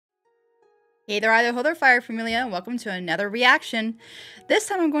Hey there, either ho there, Fire Familia, and welcome to another reaction. This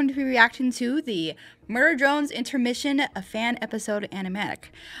time I'm going to be reacting to the Murder Drones Intermission, a fan episode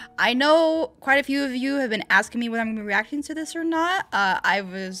animatic. I know quite a few of you have been asking me whether I'm going to be reacting to this or not. I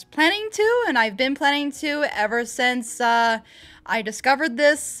was planning to, and I've been planning to ever since I discovered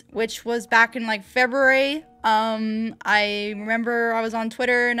this, which was back in like February. I remember I was on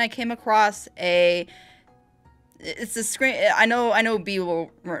Twitter and I came across it's a screen. I know B will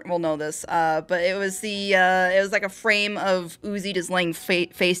know this. But it was it was like a frame of Uzi just laying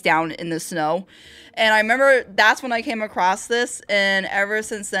face down in the snow, and I remember that's when I came across this, and ever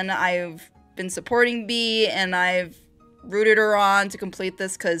since then I've been supporting B and I've rooted her on to complete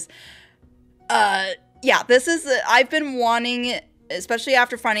this because, yeah, this is I've been wanting. Especially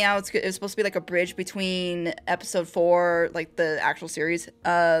after finding out it's supposed to be like a bridge between episode 4, like the actual series,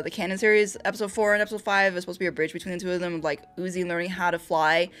 the canon series, episode 4 and episode 5 is supposed to be a bridge between the two of them, like Uzi learning how to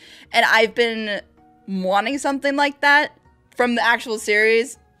fly. And I've been wanting something like that from the actual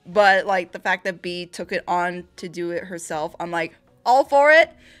series, but like the fact that B took it on to do it herself, I'm like all for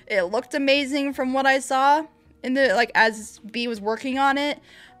it. It looked amazing from what I saw in the as B was working on it.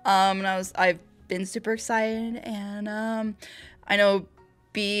 And I've been super excited, and I know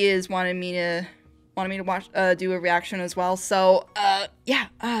B is wanted me to watch do a reaction as well. So yeah,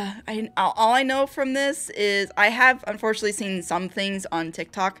 all I know from this is I have unfortunately seen some things on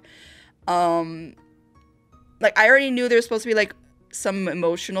TikTok. Like I already knew there was supposed to be like some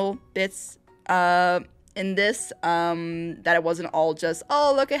emotional bits in this, that it wasn't all just,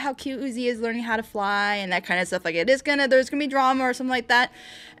 oh, look at how cute Uzi is learning how to fly and that kind of stuff. Like there's gonna be drama or something like that,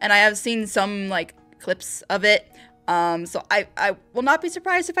 and I have seen some like clips of it. So I will not be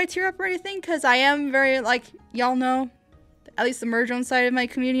surprised if I tear up or anything, because I am very, like, y'all know, at least the Murder Drones side of my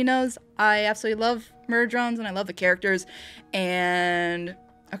community knows, I absolutely love Murder Drones and I love the characters. And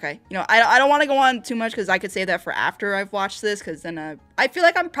okay, you know, I don't want to go on too much because I could save that for after I've watched this, because then I feel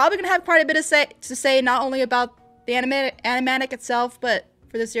like I'm probably gonna have quite a bit to say not only about the animatic itself, but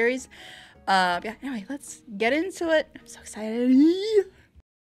for the series. Yeah, anyway, let's get into it. I'm so excited.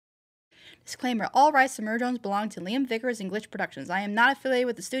 Disclaimer, all rights to Murder Drones belong to Liam Vickers and Glitch Productions. I am not affiliated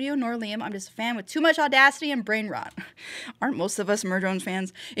with the studio nor Liam. I'm just a fan with too much audacity and brain rot. Aren't most of us Murder Drones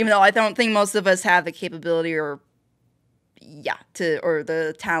fans? Even though I don't think most of us have the capability or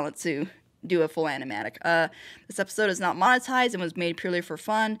the talent to do a full animatic. This episode is not monetized and was made purely for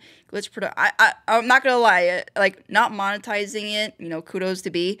fun. Glitch I'm not gonna lie, like not monetizing it, you know, kudos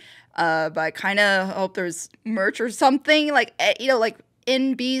to B. But I kind of hope there's merch or something, like, you know, like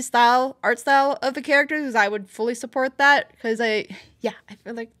in B's art style of the characters, because I would fully support that, because I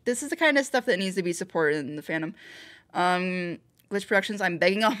feel like this is the kind of stuff that needs to be supported in the fandom. Glitch Productions, I'm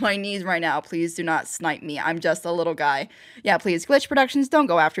begging on my knees right now, please do not snipe me. I'm just a little guy. Yeah, please, Glitch Productions, don't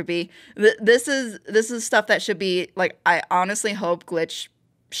go after B. This is stuff that should be, like, I honestly hope Glitch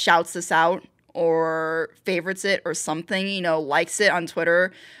shouts this out or favorites it or something, you know, likes it on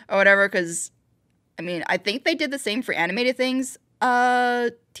Twitter or whatever, because I mean, I think they did the same for animated things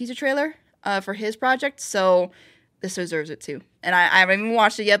teaser trailer for his project, so this deserves it too. And I haven't even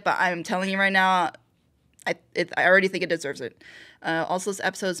watched it yet, but I'm telling you right now, I already think it deserves it. Also, this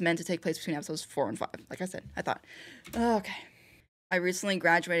episode is meant to take place between episodes 4 and 5. Like I said, I thought. Okay. I recently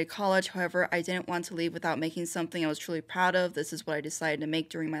graduated college, however, I didn't want to leave without making something I was truly proud of. This is what I decided to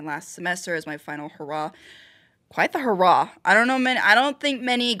make during my last semester as my final hurrah. Quite the hurrah. I don't think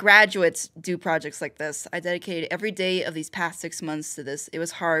many graduates do projects like this. I dedicated every day of these past 6 months to this. It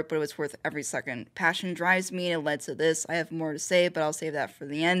was hard, but it was worth every second. Passion drives me and it led to this. I have more to say, but I'll save that for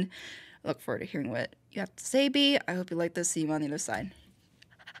the end. I look forward to hearing what you have to say, B. I hope you like this. See you on the other side.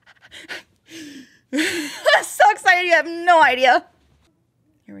 I'm so excited, you have no idea.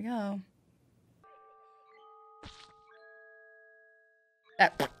 Here we go.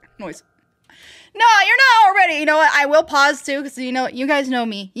 That noise. No, you're not already. You know what? I will pause too, because you know, you guys know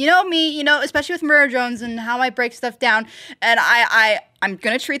me. You know me, you know, especially with Murder Drones and how I break stuff down. And I'm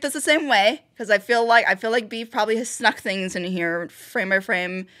gonna treat this the same way, because I feel like B probably has snuck things in here frame by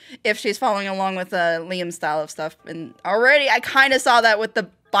frame if she's following along with Liam's style of stuff. And already I kind of saw that with the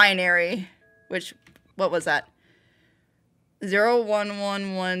binary, which, what was that?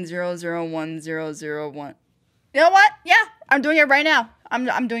 011100101. You know what? Yeah, I'm doing it right now.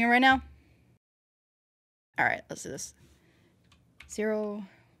 I'm doing it right now. All right, let's do this.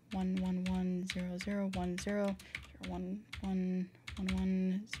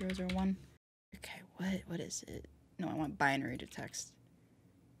 011100101111101. Okay, what is it? No, I want binary to text.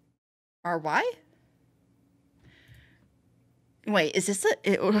 RY? Wait, is this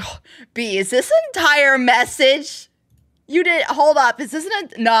B, is this entire message? You did, hold up, is this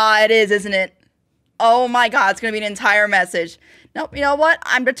nah, it is, isn't it? Oh my god, it's gonna be an entire message. Nope, you know what?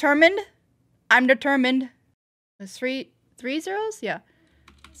 I'm determined. I'm determined. There's three zeros? Yeah.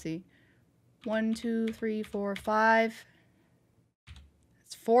 Let's see. 1, 2, 3, 4, 5.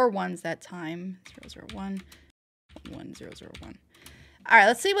 It's 4 ones that time. 0, 0, 1. 1, 0, 0, 1. Alright,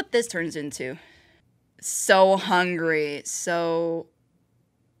 let's see what this turns into. So hungry. So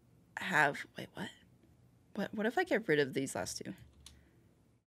wait, what? What if I get rid of these last two?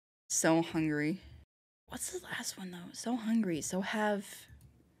 So hungry. What's the last one though? So hungry. So have.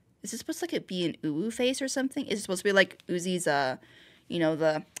 Is this supposed to like be an uwu face or something? Is it supposed to be like Uzi's you know,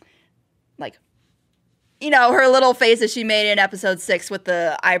 the like, you know, her little face that she made in episode 6 with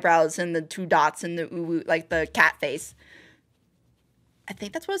the eyebrows and the 2 dots and the uwu, like the cat face. I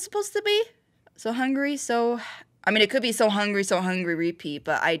think that's what it's supposed to be. So hungry, so I mean it could be so hungry repeat,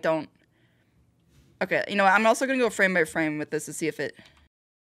 but I don't. Okay, you know what? I'm also gonna go frame by frame with this to see if it.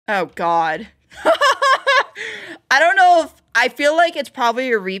 Oh god. I don't know if I feel like it's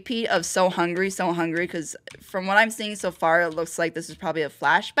probably a repeat of so hungry, because from what I'm seeing so far, it looks like this is probably a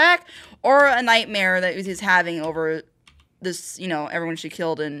flashback or a nightmare that Uzi's having over this, you know, everyone she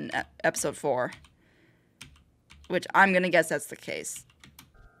killed in episode 4. Which I'm gonna guess that's the case.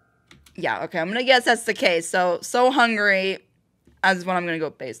 Yeah, okay, I'm gonna guess that's the case. So hungry is what I'm gonna go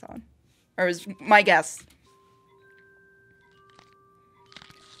based on. Or is my guess.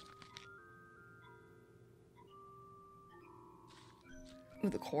 Ooh,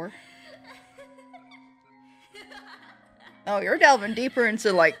 the core. Oh, you're delving deeper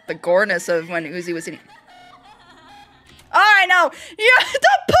into, like, the goreness of when Uzi was eating. Oh, I know! You have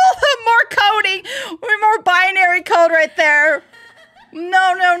to pull the more coding! Or more binary code right there!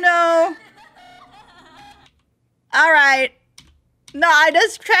 No. Alright. No, I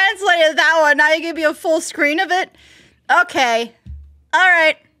just translated that one. Now you give me a full screen of it? Okay.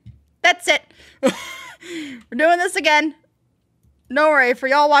 Alright. That's it. We're doing this again. Don't worry, for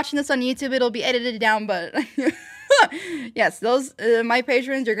y'all watching this on YouTube, it'll be edited down, but yes, those, my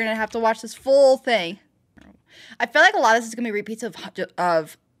patrons, you're gonna have to watch this full thing. I feel like a lot of this is gonna be repeats of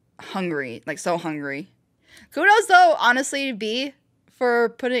hungry, like so hungry. Kudos though, honestly, to B for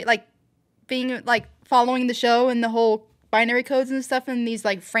putting, like, being, like, following the show and the whole binary codes and stuff and these,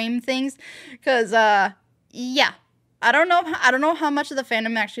 like, frame things, because, yeah. I don't know how much of the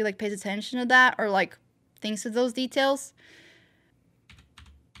fandom actually, like, pays attention to that or, like, thinks of those details.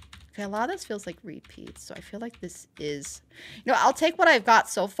 Okay, a lot of this feels like repeats, so I feel like this is... You know, I'll take what I've got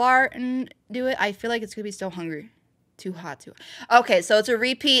so far and do it. I feel like it's going to be so hungry. Too hot. Okay, so it's a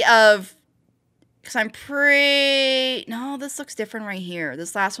repeat of... Because I'm pretty... No, this looks different right here.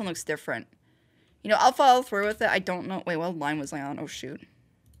 This last one looks different. You know, I'll follow through with it. I don't know... Wait, what line was I on? Oh, shoot.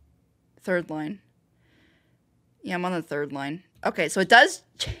 3rd line. Yeah, I'm on the 3rd line. Okay, so it does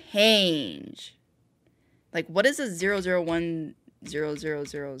change. Like, what is a 001...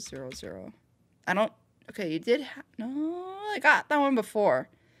 00000. I don't. Okay, you did. No, I got that one before.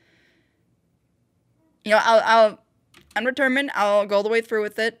 You know, I'm determined. I'll go all the way through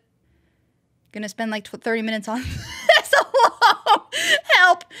with it. Gonna spend like 30 minutes on this alone.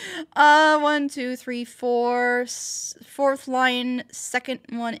 Help. 1, 2, 3, 4. 4th line,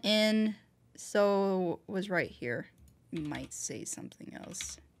 2nd one in. So was right here. You might say something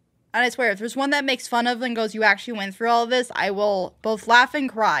else. And I swear, if there's one that makes fun of and goes, you actually went through all of this, I will both laugh and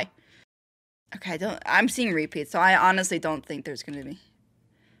cry. Okay, I'm seeing repeats, so I honestly don't think there's going to be.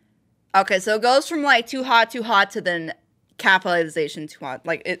 Okay, so it goes from, like, too hot, to then capitalization too hot.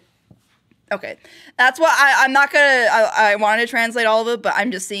 Like, it... Okay. That's what I'm not going to... I wanted to translate all of it, but I'm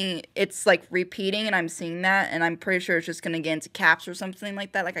just seeing it's, like, repeating, and I'm seeing that, and I'm pretty sure it's just going to get into caps or something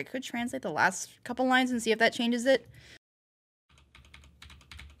like that. Like, I could translate the last couple lines and see if that changes it.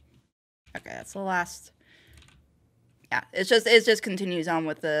 Okay, that's the last. Yeah, it just continues on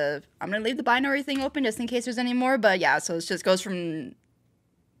with the... I'm going to leave the binary thing open just in case there's any more. But yeah, so it just goes from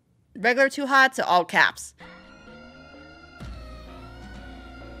regular too hot to all caps.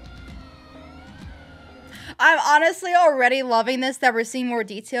 I'm honestly already loving this, that we're seeing more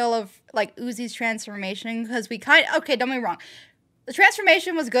detail of, like, Uzi's transformation. Because we okay, don't get me wrong. The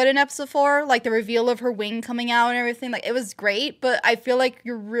transformation was good in episode 4, like the reveal of her wing coming out and everything. Like, it was great, but I feel like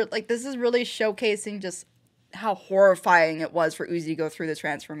this is really showcasing just how horrifying it was for Uzi to go through the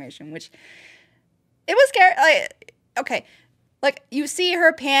transformation, which it was scary. Like, okay, like you see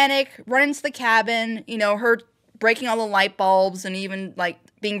her panic, run into the cabin, you know, her breaking all the light bulbs and even like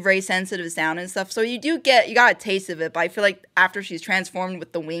being very sensitive to sound and stuff. So you got a taste of it, but I feel like after she's transformed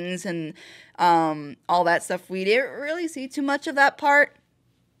with the wings and all that stuff, we didn't really see too much of that part.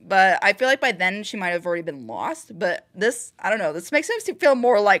 But I feel like by then she might have already been lost. But this, I don't know, this makes me feel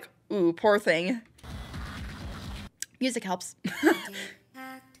more like, ooh, poor thing. Music helps.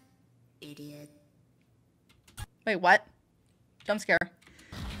 Idiot. Wait, what? Jump scare.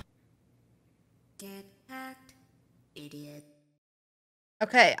 Get hacked. Idiot.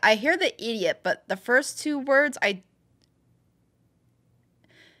 Okay, I hear the idiot, but the first two words,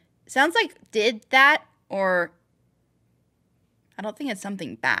 sounds like did that, or I don't think it's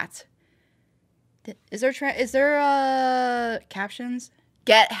something bat. Is there captions?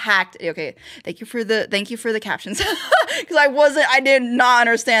 Get hacked. Okay, thank you for the captions, because I did not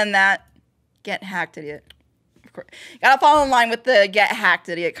understand that. Get hacked, idiot. Of course, gotta fall in line with the get hacked,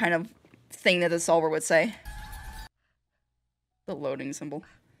 idiot kind of thing that the solver would say. The loading symbol.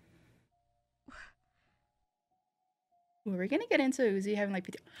 Ooh, are we gonna get into Uzi having like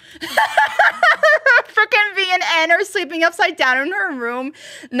PTSD? Freaking V and N are sleeping upside down in her room.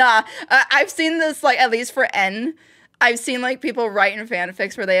 Nah, I've seen this, like, at least for N. I've seen, like, people write in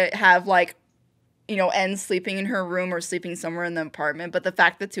fanfics where they have, like, you know, N sleeping in her room or sleeping somewhere in the apartment. But the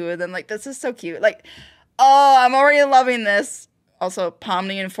fact the two of them, like, this is so cute. Like, oh, I'm already loving this. Also,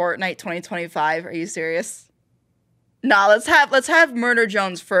 Pomni in Fortnite 2025. Are you serious? Nah, let's have Murder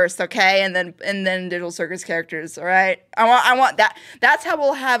Jones first, okay, and then Digital Circus characters, all right. I want that. That's how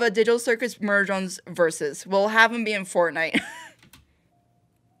we'll have a Digital Circus Murder Jones versus. We'll have him be in Fortnite.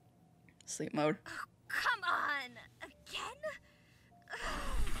 Sleep mode. Oh, come on, again?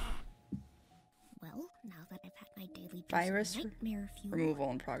 Well, now that I've had my daily dose Virus of nightmare fuel. removal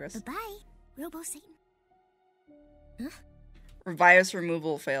in progress. Bye, Robo Satan. Huh? Virus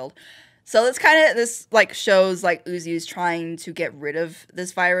removal failed. So this like shows like Uzi's trying to get rid of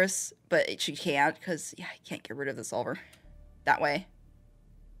this virus, but she can't because you can't get rid of the solver that way.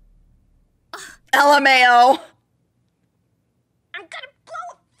 LMAO. I'm gonna blow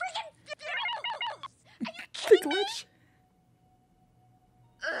a friggin' fuse! Are you The kidding me? glitch.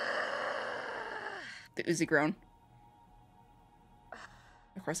 The Uzi groan.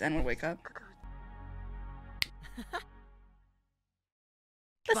 Of course, Anne would wake up.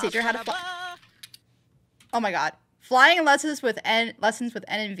 Let's teach her how to fly. Oh my god. Flying lessons with N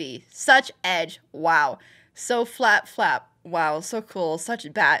and V. Such edge. Wow. So flap. Wow. So cool.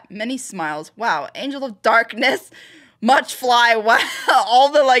 Such bat. Many smiles. Wow. Angel of darkness. Much fly. Wow.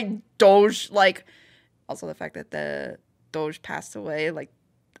 All the like Doge, like, also the fact that the Doge passed away. Like,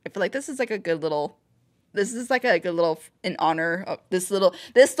 I feel like this is like a good little, in honor of this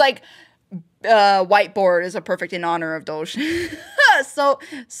whiteboard is a perfect in honor of Doge.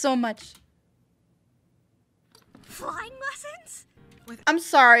 so much. Flying lessons? I'm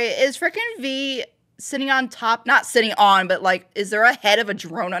sorry, is frickin' V sitting on top? Not sitting on, but like, is there a head of a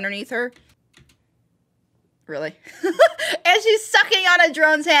drone underneath her? Really? And she's sucking on a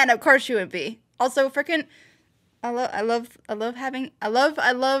drone's hand. Of course she would be. Also, frickin', I love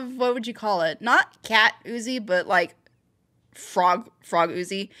what would you call it? Not cat Uzi, but like frog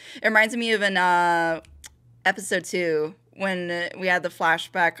Uzi. It reminds me of an episode 2 when we had the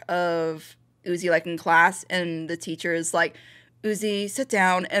flashback of Uzi like in class and the teacher is like, Uzi, sit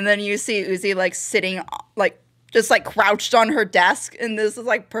down, and then you see Uzi like sitting like just like crouched on her desk, and this is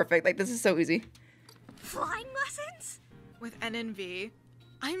like perfect. Like, this is so Uzi. Flying lessons? With N and V.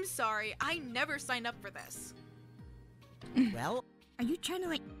 I'm sorry, I never signed up for this. Well, Are you trying to,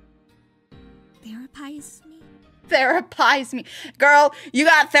 like, therapize me? Therapize me. Girl, you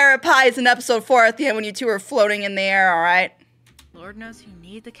got therapized in episode 4 at the end when you two were floating in the air, alright? Lord knows you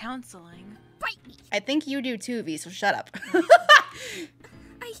need the counseling. Bite me! I think you do too, V, so shut up.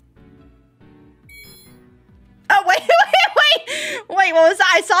 Oh, wait, what was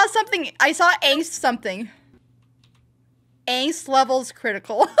that? I saw something. I saw angst something. Angst levels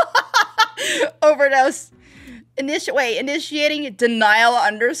critical. Overdose. Initiating denial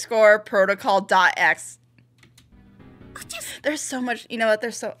 _ protocol .x. There's so much, you know what,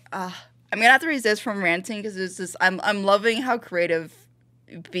 there's so, I'm gonna have to resist from ranting because there's this, I'm loving how creative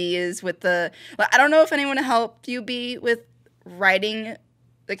B is with the, like, I don't know if anyone helped you, B, with writing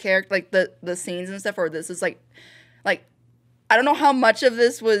the character, like the scenes and stuff, or this is like, I don't know how much of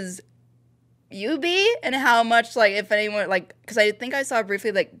this was you, B, and how much, like, if anyone, like, because I think I saw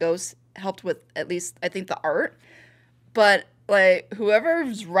briefly, like, Ghost helped with at least, I think, the art, but, like,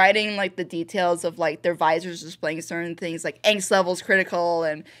 whoever's writing, like, the details of, like, their visors displaying certain things, like, angst levels critical,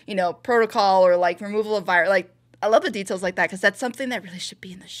 and, you know, protocol, or, like, removal of virus, like, I love the details like that, because that's something that really should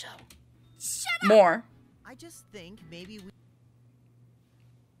be in the show. Shut up! More. I just think maybe we...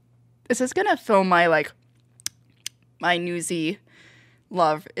 This is gonna fill my, like, my newsy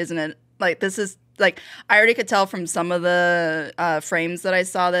love, isn't it? Like, this is, like, I already could tell from some of the frames that I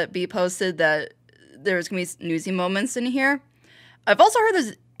saw that B posted that there's gonna be newsy moments in here. I've also heard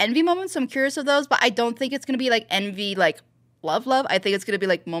there's envy moments. So I'm curious of those, but I don't think it's gonna be like envy, like love. I think it's gonna be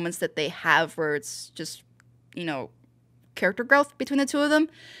like moments that they have where it's just, you know, character growth between the two of them.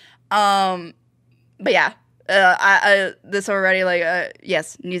 But yeah, I this already like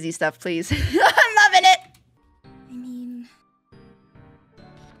yes, newsy stuff, please. I'm loving it. I mean,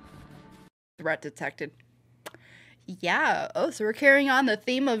 Threat detected. Yeah. Oh, so we're carrying on the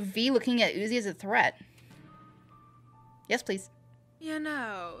theme of V looking at Uzi as a threat. Yes, please. You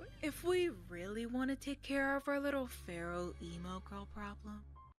know, if we really want to take care of our little feral emo girl problem,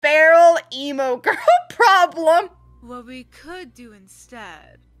 Feral emo girl problem. what we could do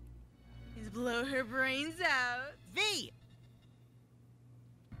instead is blow her brains out. V!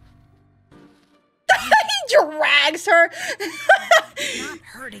 He drags her. Not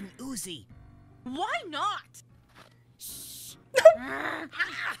hurting Uzi. Why not?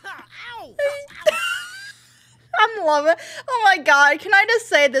 Ow! I'm loving it. Oh my god, can I just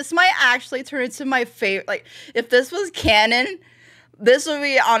say this might actually turn into my favorite, like, if this was canon, this would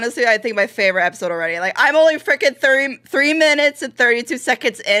be, honestly, I think my favorite episode already. Like, I'm only freaking 3 minutes and 32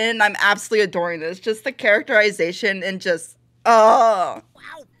 seconds in, and I'm absolutely adoring this. Just the characterization and just, oh.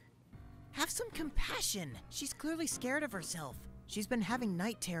 Wow! Have some compassion. She's clearly scared of herself. She's been having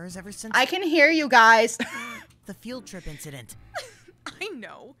night terrors ever since I can hear you guys. the field trip incident. I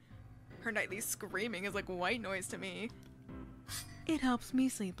know. Her nightly screaming is like white noise to me. It helps me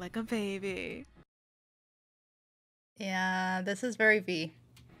sleep like a baby. Yeah, this is very V.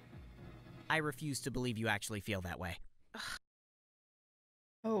 I refuse to believe you actually feel that way.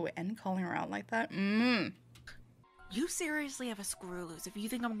 Oh, and calling her out like that? You seriously have a screw loose if you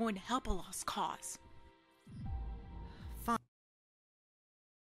think I'm going to help a lost cause.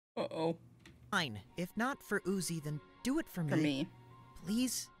 Uh-oh. Fine. If not for Uzi, then do it for me. For me.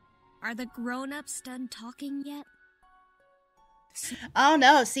 Please? are the grown-ups done talking yet? Oh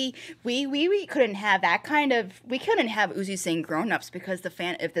no, see, we couldn't have that kind of, we couldn't have Uzi saying grown-ups because the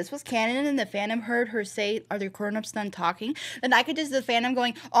fan, if this was canon and the fandom heard her say, are the grown-ups done talking? Then I could just, the fandom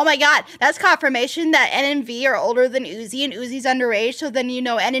going, oh my god, that's confirmation that N and V are older than Uzi and Uzi's underage, so then, you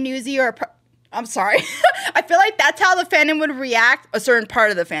know, N and Uzi are, I'm sorry. I feel like that's how the fandom would react, a certain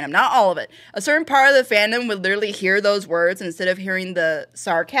part of the fandom, not all of it. A certain part of the fandom would literally hear those words instead of hearing the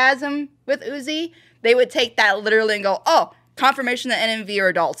sarcasm with Uzi. They would take that literally and go, oh, confirmation that NMV are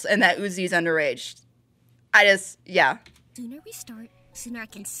adults and that Uzi's underage. Yeah. Sooner we start, sooner I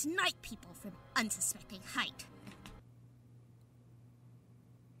can snipe people from unsuspecting height.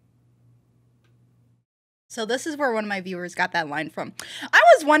 So this is where one of my viewers got that line from. I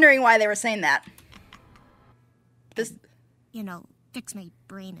was wondering why they were saying that. This, You know, fix my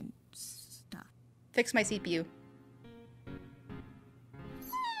brain and stuff. fix my CPU.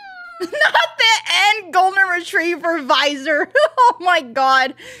 Not the end golden retriever visor. Oh my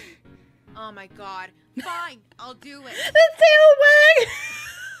god. Oh my god. Fine, I'll do it. The tail wag.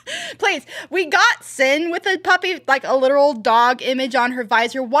 Please, we got Sin with a puppy, like a literal dog image on her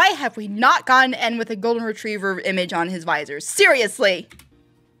visor. Why have we not gotten N with a golden retriever image on his visor? Seriously.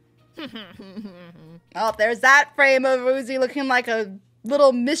 Oh, there's that frame of Uzi looking like a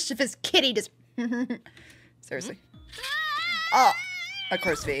little mischievous kitty. Just seriously. Oh, of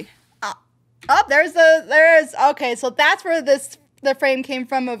course, V. Oh, there's okay. So that's where the frame came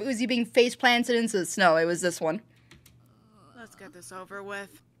from of Uzi being face planted into the snow. It was this one. Let's get this over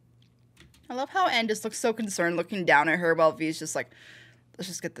with. I love how N just looks so concerned looking down at her while V's just like, let's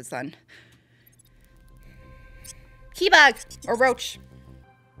just get this done. Keybug or roach.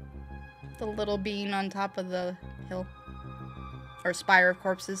 The little bean on top of the hill. Or spire of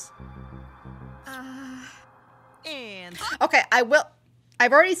corpses. And Okay, I've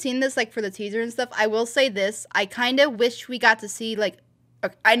already seen this like for the teaser and stuff. I will say this. I kind of wish we got to see like,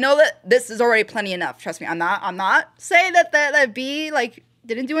 I know that this is already plenty enough. Trust me. I'm not saying that B like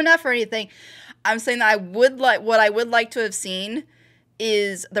didn't do enough or anything. I'm saying that what I would like to have seen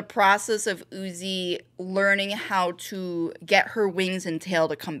is the process of Uzi learning how to get her wings and tail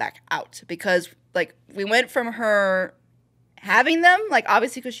to come back out, because like we went from her having them, like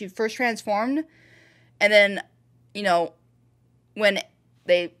obviously because she first transformed, and then, you know, when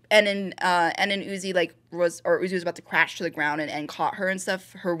N and Uzi like Uzi was about to crash to the ground and caught her and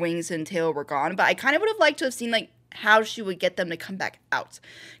stuff, her wings and tail were gone. But I kind of would have liked to have seen like how she would get them to come back out,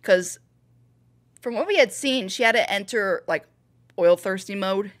 because from what we had seen, she had to enter like oil thirsty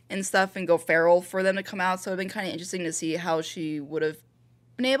mode and stuff and go feral for them to come out. So it'd been kind of interesting to see how she would have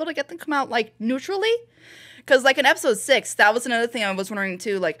been able to get them to come out like neutrally, because like in episode 6, that was another thing I was wondering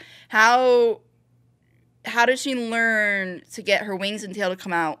too, like how did she learn to get her wings and tail to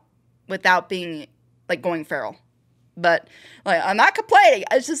come out without being like going feral? But like, I'm not complaining.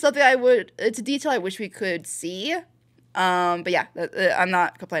 It's just something it's a detail I wish we could see. But yeah, I'm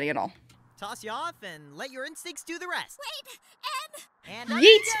not complaining at all. Toss you off and let your instincts do the rest. Wait, And up Yeet!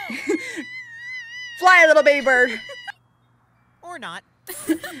 you go. Fly, little baby bird. Or not.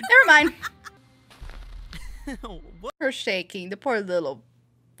 Never mind. Whoops. Her shaking. The poor little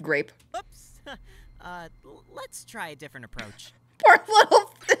grape. Let's try a different approach. Poor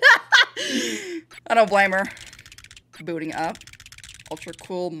little. I don't blame her. Booting up. Ultra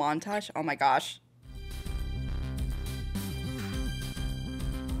cool montage. Oh my gosh.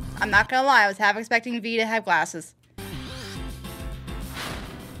 I'm not gonna lie. I was half expecting V to have glasses.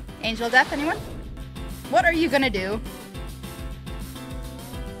 Angel of Death, anyone? What are you gonna do?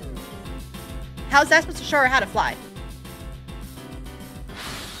 How's that supposed to show her how to fly?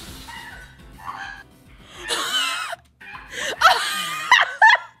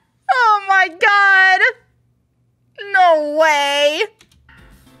 Oh my god! No way!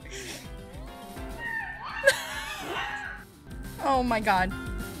 Oh my god.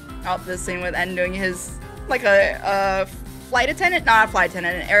 Oh, this scene with N doing his, like a flight attendant? Not a flight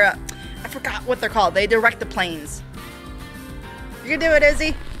attendant, I forgot what they're called. They direct the planes. You can do it,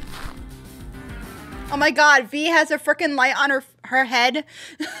 Izzy. Oh my god, V has a freaking light on her head.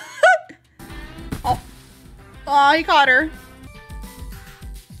 Oh, he caught her.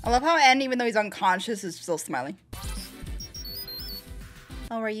 I love how N, even though he's unconscious, is still smiling.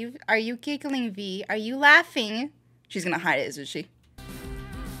 Oh, are you giggling, V? Are you laughing? She's gonna hide it, isn't she?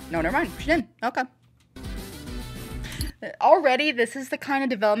 No, never mind. She didn't. Okay. Already, this is the kind of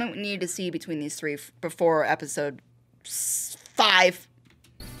development we need to see between these three before episode 5.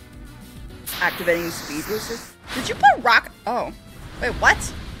 Activating speed booster. Did you put rock? Oh. Wait,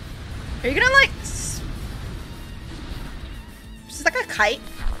 what? Are you gonna, like... This is like a kite.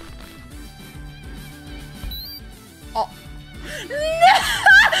 Oh. No!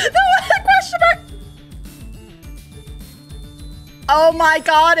 That was a question mark! Oh my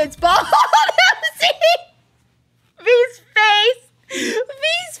god, it's bald! V's face!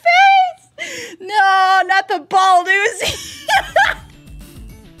 V's face! No, not the bald Uzi!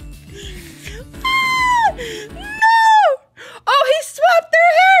 No! Oh, he swapped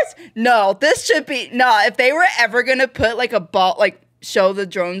their hairs! No, this should be... No, if they were ever gonna put like a bald... Like, show the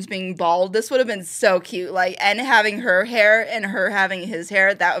drones being bald, this would have been so cute. Like, and having her hair and her having his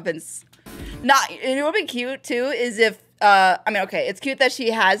hair, that would have been... Not... It would have been cute, too, is if... I mean, okay, it's cute that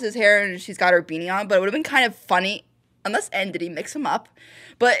she has his hair and she's got her beanie on, but it would have been kind of funny... Unless N, did he mix them up?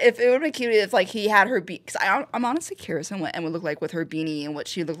 But if it would have been cute if, like, he had her beanie... Because I'm honestly curious on what N would look like with her beanie and what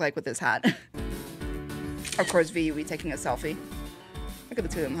she looked like with his hat. Of course, V, we taking a selfie. Look at the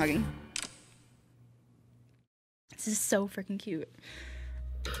two of them hugging. This is so freaking cute.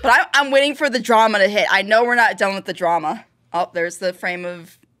 But I'm waiting for the drama to hit. I know we're not done with the drama. Oh, there's the frame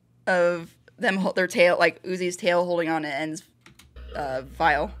of them, their tail, like Uzi's tail holding on to N's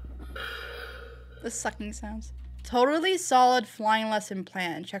vial. The sucking sounds. Totally solid flying lesson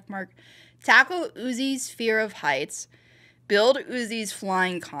plan. Checkmark. Tackle Uzi's fear of heights. Build Uzi's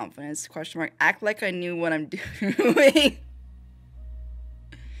flying confidence. Question mark. Act like I knew what I'm doing.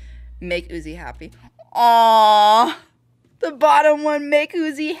 Make Uzi happy. Aww. The bottom one. Make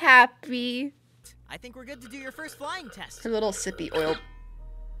Uzi happy. I think we're good to do your first flying test. Her little sippy oil.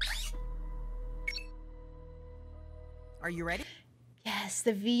 Are you ready? Yes,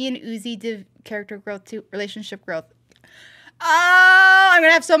 the V and Uzi character growth too. Relationship growth. Oh, I'm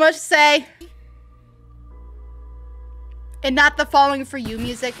gonna have so much to say. And not the Falling For You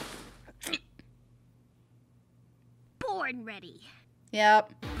music. Born ready.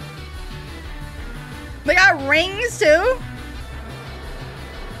 Yep. They got rings too?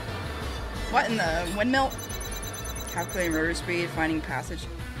 What in the windmill? Calculating rotor speed, finding passage.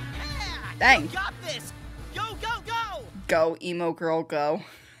 Yeah, Dang. You got this. Go, go, go. Go, emo girl, go.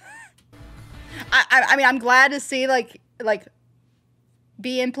 I mean, I'm glad to see, like,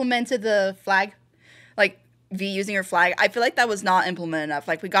 B implemented the flag. Like, V using her flag. I feel like that was not implemented enough.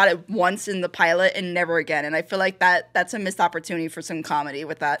 Like, we got it once in the pilot and never again. And I feel like that's a missed opportunity for some comedy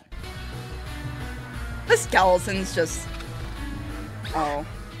with that. The skeleton's just... Oh.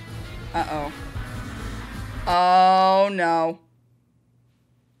 Uh-oh. Oh, no.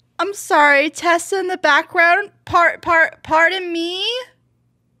 I'm sorry, Tessa in the background. Pardon me?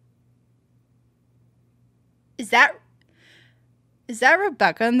 Is that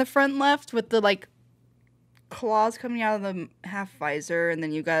Rebecca in the front left with the, like, claws coming out of the half visor? And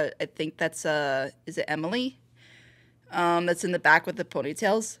then you got, I think that's, is it Emily? That's in the back with the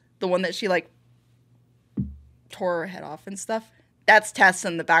ponytails. The one that she, like, tore her head off and stuff. That's Tessa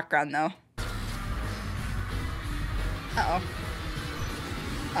in the background, though. Uh-oh.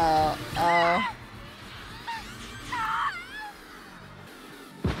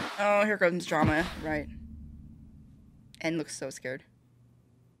 Oh, here comes drama. Right. And looks so scared.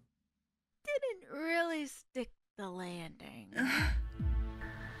 Didn't really stick the landing.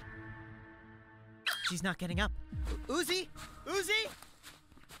 She's not getting up. Uzi! Uzi!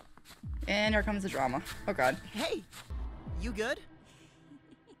 And here comes the drama. Oh god. Hey! You good?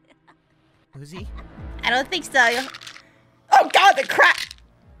 Uzi? I don't think so. Oh god, the crap!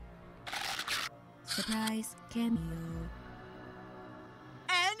 Surprise cameo.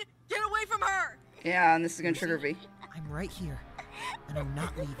 And get away from her! Yeah, and this is gonna trigger V. I'm right here. And I'm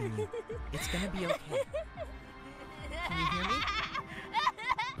not leaving you. It's gonna be okay. Can you hear me?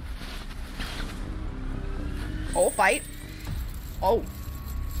 Oh, fight. Oh.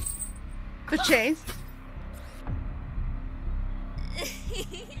 The chains.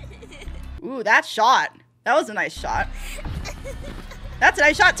 Ooh, that shot. That was a nice shot. That's a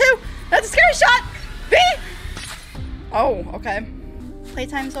nice shot, too. That's a scary shot. B! Oh, okay.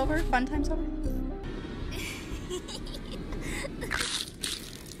 Playtime's over. Fun time's over.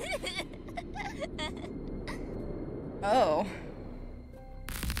 Oh.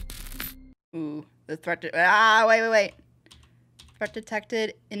 Ooh, the threat. Wait. Threat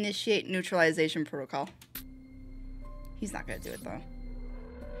detected. Initiate neutralization protocol. He's not gonna do it though.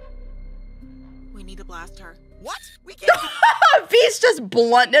 We need to blast her. What? We can't. V's just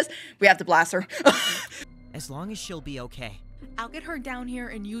bluntness. We have to blast her. As long as she'll be okay. I'll get her down here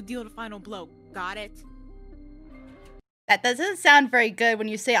and you deal the final blow. Got it? That doesn't sound very good when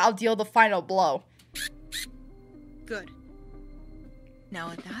you say I'll deal the final blow. Good. Now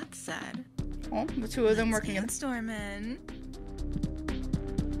with that said, Oh, the two of them working. Stormin'.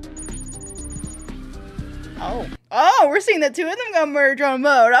 Oh, we're seeing the two of them go merge on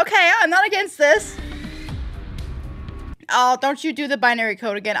mode. Okay, I'm not against this. Oh, don't you do the binary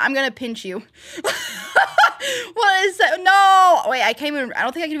code again. I'm gonna pinch you. What is that? No! Wait, I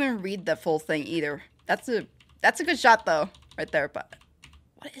don't think I can even read the full thing either. That's a good shot though, right there, but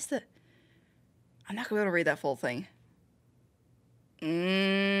what is the... I'm not gonna be able to read that full thing.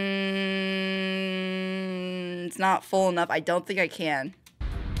 It's not full enough. I don't think I can.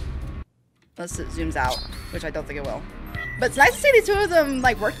 Unless it zooms out, which I don't think it will. But it's nice to see these two of them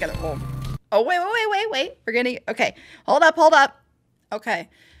like work together. Oh, wait. We're getting... Okay, hold up. Okay,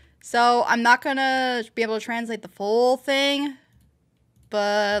 so I'm not gonna be able to translate the full thing.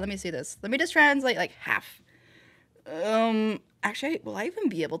 But let me see this. Let me just translate like half. Actually, will I even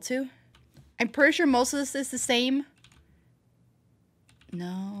be able to? I'm pretty sure most of this is the same.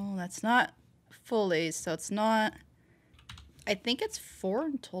 No, that's not fully, so it's not... I think it's 4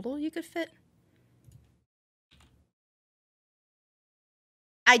 in total you could fit.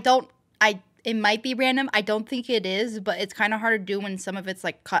 It might be random. I don't think it is, but it's kind of hard to do when some of it's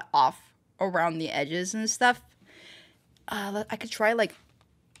like cut off around the edges and stuff. I could try like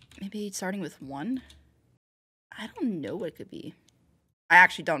maybe starting with 1. I don't know what it could be. I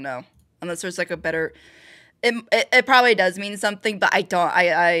actually don't know. Unless there's like a better... It probably does mean something, but I don't...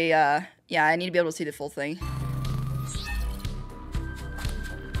 yeah, I need to be able to see the full thing.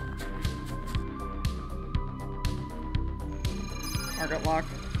 Target lock.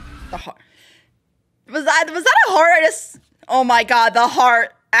 The heart. Was that a heart? I just... Oh my god, the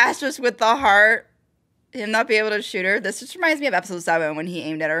heart. Asterisk with the heart. Him not be able to shoot her. This just reminds me of episode 7 when he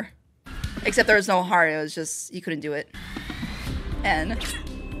aimed at her. Except there was no heart. It was just... He couldn't do it. And...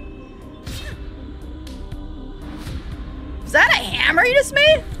 Is that a hammer you just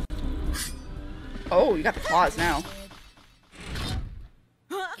made? Oh, you got the claws now.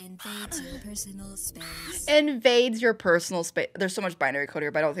 Invades your personal space. Invades your personal space. There's so much binary code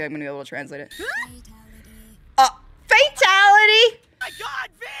here, but I don't think I'm gonna be able to translate it. Fatality. Fatality! My God,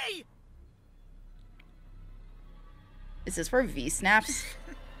 V! Is this where V snaps?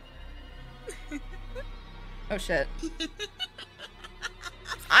 Oh shit.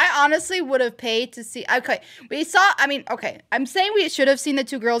 I honestly would have paid to see... Okay, we saw... I mean, okay. I'm saying we should have seen the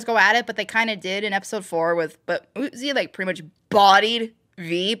two girls go at it, but they kind of did in episode 4 with... But Uzi, like, pretty much bodied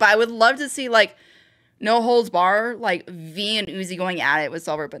V. But I would love to see, like, no holds bar, like, V and Uzi going at it with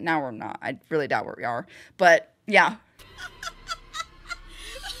Silver. But now we're not. I really doubt where we are. But, yeah.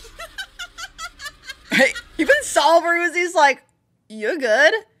 Hey, even Solver Uzi's like, you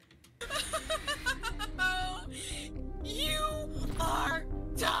good? You are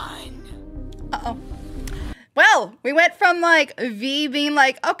done. Uh-oh. Well, we went from, like, V being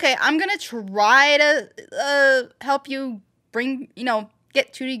like, okay, I'm gonna try to help you bring, you know,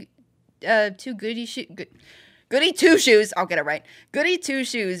 get goody two shoes. I'll get it right. Goody two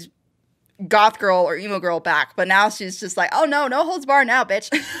shoes goth girl or emo girl back, but now she's just like, oh no, no holds barred now, bitch.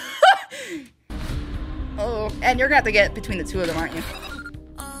 Oh, and you're gonna have to get between the two of them, aren't you?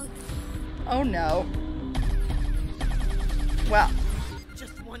 Oh no. Well.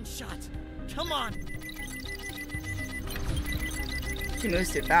 Just one shot. Come on. She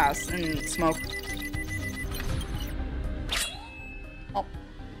moves too fast and smoke. Oh.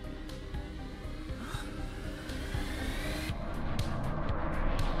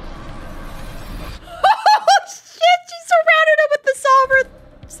 Oh shit! She surrounded him with the solver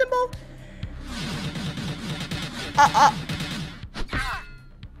symbol.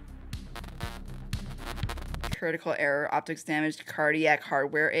 Critical error, optics damage, cardiac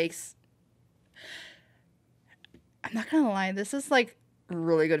hardware aches. I'm not gonna lie, this is like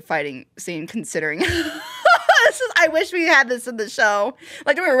really good fighting scene considering. I wish we had this in the show.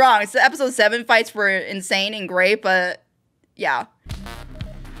 Like, don't get me wrong, it's the episode 7 fights were insane and great, but yeah.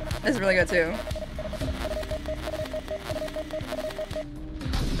 It's really good too.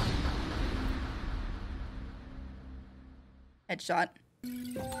 Headshot.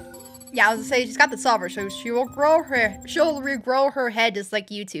 Yeah, I was gonna say she's got the solver, so she'll regrow her head just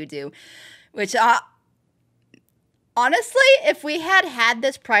like you two do. Which honestly, if we had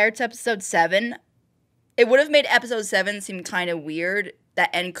this prior to episode 7, it would have made episode 7 seem kind of weird that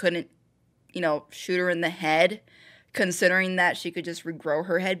En couldn't, you know, shoot her in the head, considering that she could just regrow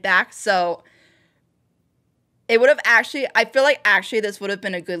her head back. So it would have actually, I feel like actually this would have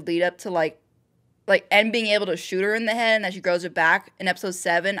been a good lead up to like En being able to shoot her in the head and that she grows it back in episode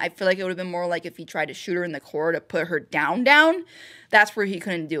 7. I feel like it would have been more like if he tried to shoot her in the core to put her down. That's where he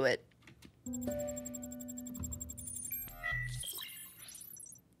couldn't do it.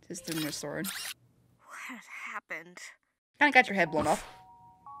 System restored. What happened? Kind of got your head blown off.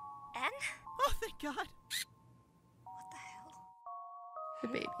 En? Oh, thank God. What the hell? The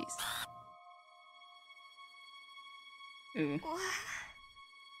babies. Ooh. What?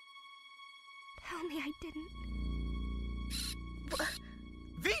 Tell me I didn't.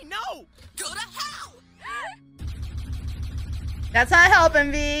 V, no! Go to hell! That's not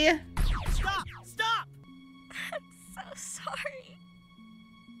helping, V. Stop! Stop! I'm so sorry.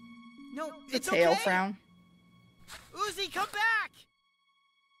 No, The it's tail okay. frown. Uzi, come back!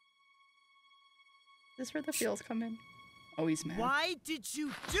 Is this where the feels come in? Oh, he's mad. Why did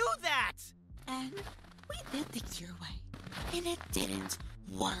you do that? And we did things your way, and it didn't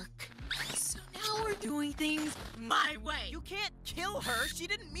work. So now we're doing things my way. You can't kill her. She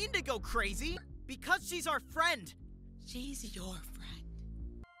didn't mean to go crazy. Because she's our friend. She's your friend.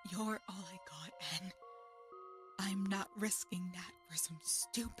 You're all I got, and I'm not risking that for some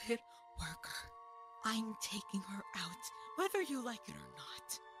stupid worker. I'm taking her out, whether you like it or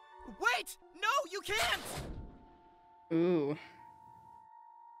not. Wait! No, you can't! Ooh.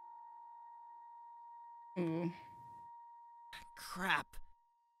 Ooh. Crap.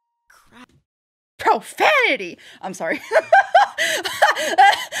 Crap. Profanity! I'm sorry. That'd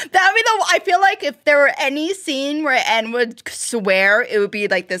be the. I feel like if there were any scene where En would swear, it would be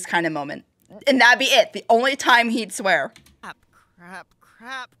like this kind of moment. And that'd be it. The only time he'd swear. Crap.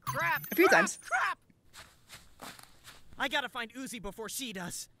 A few times. Crap! I gotta find Uzi before she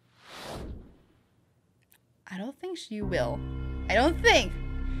does. I don't think she will. I don't think.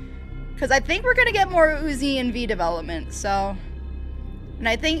 Because I think we're going to get more Uzi and V development, so. And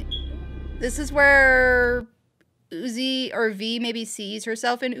I think this is where Uzi or V maybe sees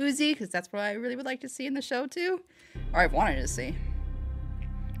herself in Uzi, because that's what I really would like to see in the show too. Or I've wanted to see.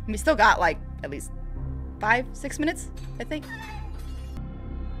 And we still got like at least 5-6 minutes, I think.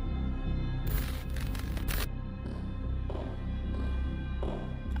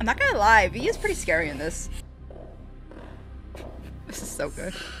 I'm not gonna lie, V is pretty scary in this. This is so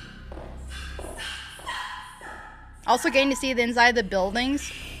good. Also getting to see the inside of the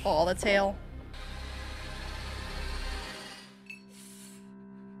buildings. Oh, the tail.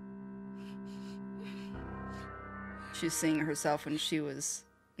 She's seeing herself when she was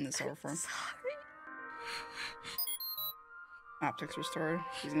in the silver form. Sorry. Optics restored.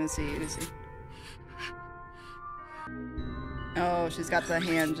 She's gonna see Uzi. Oh, she's got the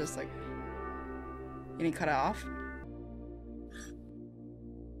hand just like... You didn't cut it off?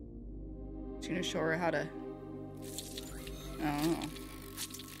 She's gonna show her how to... Oh.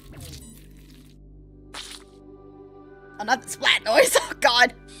 Oh, not the splat noise! Oh,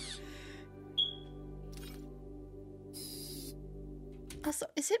 God! Also,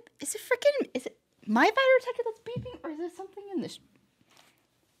 is it freaking... Is it my vital detector that's beeping? Or is there something in this...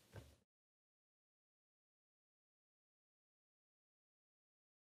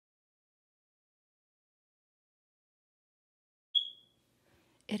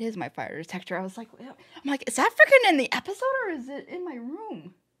 It is my fire detector. I was like, I'm like, is that freaking in the episode or is it in my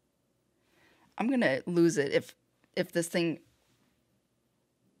room? I'm gonna lose it if this thing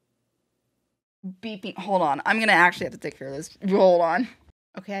beeping. Hold on, I'm gonna actually have to take care of this. Hold on.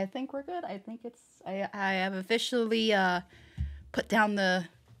 Okay, I think we're good. I think it's. I have officially put down the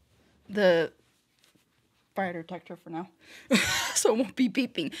fire detector for now, so it won't be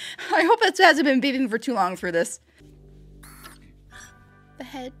beeping. I hope it hasn't been beeping for too long through this. The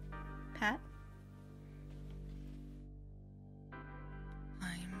head pat.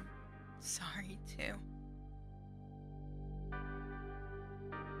 I'm sorry too.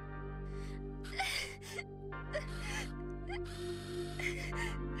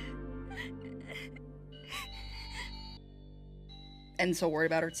 And so worried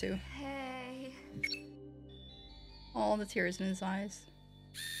about her too. Hey. All the tears in his eyes.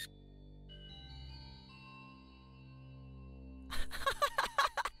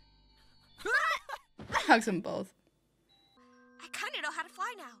 Hugs them both. I kind of know how to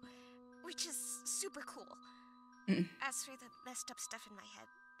fly now, which is super cool. As for the messed up stuff in my head,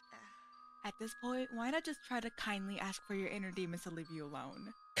 At this point, why not just try to kindly ask for your inner demons to leave you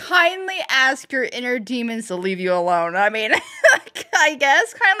alone? Kindly ask your inner demons to leave you alone. I mean, I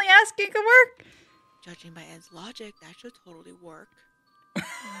guess kindly asking could work. Judging by Ed's logic, that should totally work. so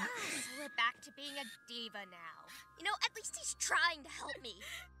we're back to being a diva now. You know, at least he's trying to help me.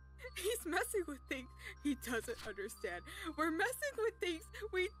 He's messing with things he doesn't understand. We're messing with things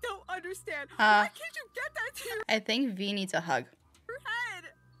we don't understand. Why can't you get that to your I think V needs a hug. head?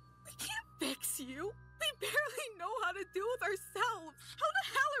 We can't fix you. We barely know how to deal with ourselves. How the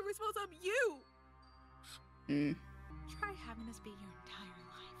hell are we supposed to help you? Try having us be your entire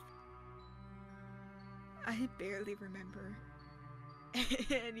life. I barely remember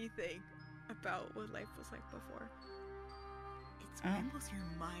anything about what life was like before. It scrambles your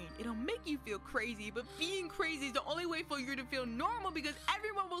mind. It'll make you feel crazy, but being crazy is the only way for you to feel normal because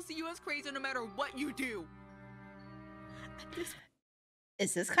everyone will see you as crazy no matter what you do.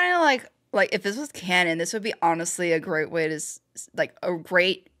 Is this kind of like if this was canon, this would be honestly a great way to like a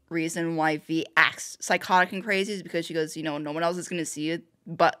great reason why V acts psychotic and crazy is because she goes, you know, no one else is gonna see it,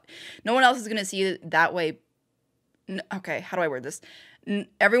 but no one else is gonna see you that way. Okay, how do I word this?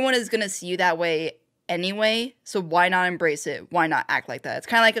 Everyone is gonna see you that way anyway, so why not embrace it? Why not act like that? It's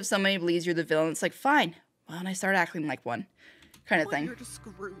kind of like if somebody believes you're the villain, it's like, fine, why don't I start acting like one? Kind of thing. You're just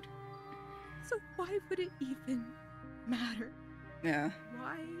screwed. So why would it even matter? Yeah.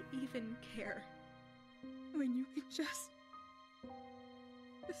 Why even care when you can just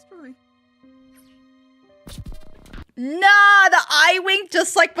destroy? Nah, the eye wink,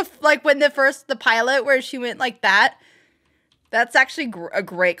 just like when the pilot where she went like that. That's actually a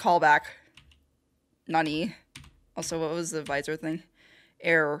great callback. Nani. Also, what was the visor thing?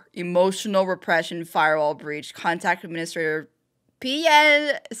 Error. Emotional repression, firewall breach, contact administrator,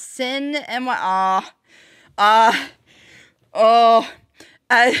 PN, sin, MY.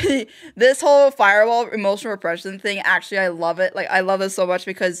 This whole firewall emotional repression thing, actually, I love it. Like, I love this so much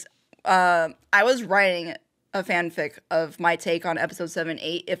because I was writing a fanfic of my take on episode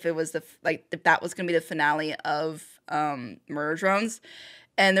 7-8 if it was if that was gonna be the finale of Murder Drones.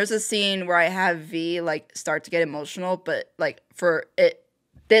 And there's a scene where I have V like start to get emotional, but like for it,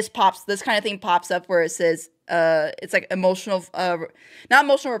 this kind of thing pops up where it says it's like emotional, not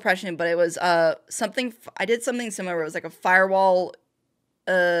emotional repression, but it was something. I did something similar where it was like a firewall.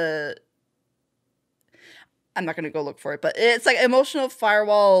 I'm not gonna go look for it, but it's like emotional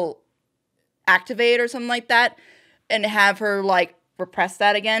firewall activate or something like that, and have her like repress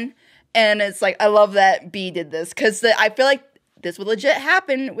that again. And it's like I love that B did this because I feel like this would legit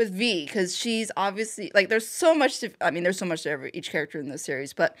happen with V because she's obviously like there's so much to each character in this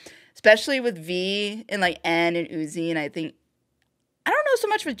series, but especially with V and like N and Uzi, and I think I don't know so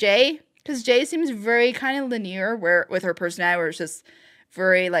much with J because J seems very kind of linear where with her personality where it's just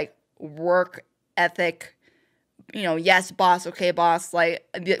very like work ethic, you know, yes boss, okay boss. Like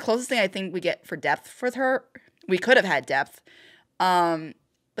the closest thing I think we get for depth with her, we could have had depth, but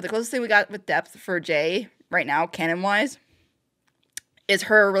the closest thing we got with depth for J right now, canon wise, is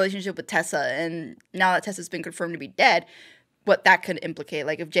her relationship with Tessa. And now that Tessa's been confirmed to be dead, what that could implicate,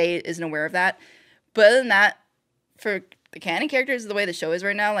 like if Jay isn't aware of that. But other than that, for the canon characters, the way the show is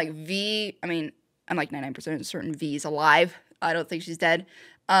right now, like V, I mean, I'm like 99% certain V's alive. I don't think she's dead.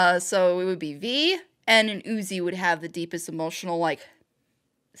 So it would be V, and an Uzi would have the deepest emotional, like,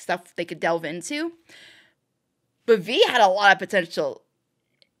 stuff they could delve into. But V had a lot of potential.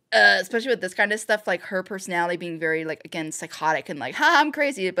 Especially with this kind of stuff, like her personality being very, like, again, psychotic and like, I'm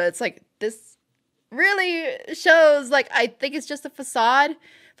crazy. But it's like, this really shows, like, I think it's just a facade.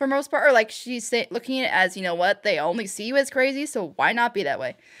 for most part, or like she's looking at it as, you know what, they only see you as crazy, so why not be that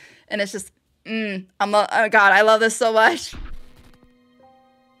way? And it's just, oh God, I love this so much.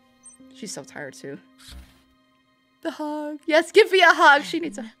 She's so tired too. The hug. Yes, give me a hug. She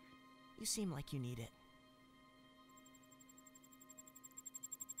needs a. You seem like you need it.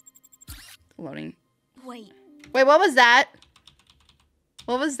 Loading. Wait. Wait, what was that?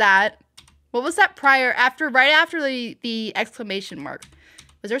 What was that? What was that prior, after, right after the exclamation mark?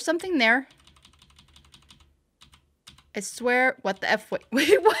 Was there something there? I swear, what the F, wait,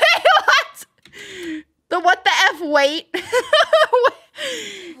 wait, what? The what the F, wait?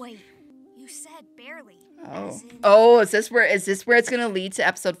 Wait, you said barely. Oh. As in, Oh, is this where it's gonna lead to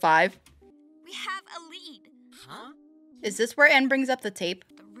episode 5? we have a lead. Huh? Is this where N brings up the tape?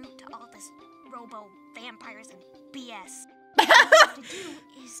 The root to all this robo vampires and BS. All you have to do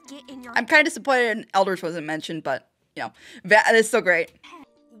is get in your I'm kind of disappointed Elders wasn't mentioned, but, you know, it's so great.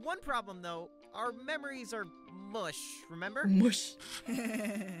 One problem though, our memories are mush, remember? Mush. What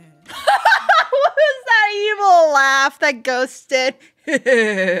was that evil laugh that Ghost did? Like,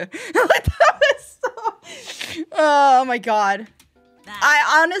 that was so... Oh my God.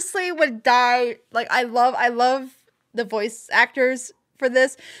 I honestly would die. Like, I love the voice actors for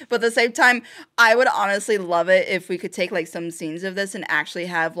this, but at the same time, I would honestly love it if we could take like some scenes of this and actually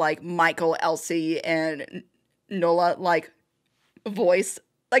have like Michael, Elsie, and Nola like voice,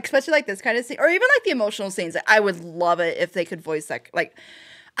 like especially like this kind of scene, or even like the emotional scenes. I would love it if they could voice that. Like,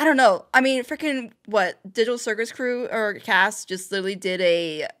 I don't know. I mean, freaking what Digital Circus crew or cast just literally did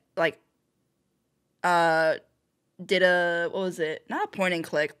a like, what was it? Not a point and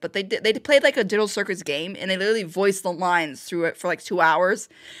click, but they played like a Digital Circus game, and they literally voiced the lines through it for like 2 hours.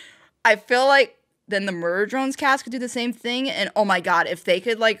 I feel like then the Murder Drones cast could do the same thing, and oh my God, if they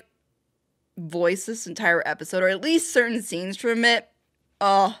could like voice this entire episode, or at least certain scenes from it,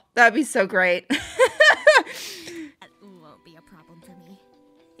 oh, that'd be so great. That won't be a problem for me.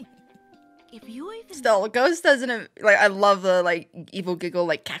 If you even Still, Ghost doesn't like. I love the like evil giggle,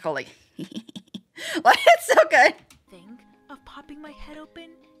 like cackle, like like it's so good. think of popping my head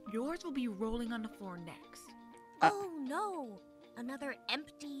open, yours will be rolling on the floor next. Oh no! Another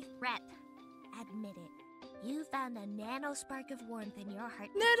empty threat. Admit it. You found a nano spark of warmth in your heart.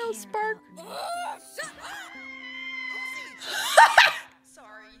 to Nano care spark. about me.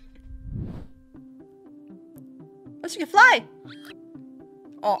 Sorry. Oh, she can fly.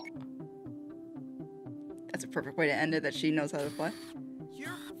 Oh, that's a perfect way to end it. That she knows how to fly.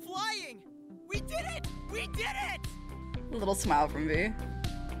 You're flying! We did it! We did it! A little smile from V.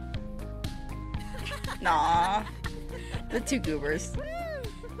 Nah, the two goobers.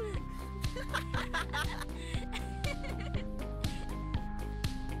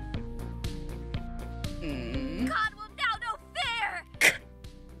 God will now know fair!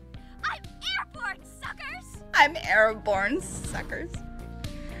 I'm airborne, suckers! I'm airborne, suckers.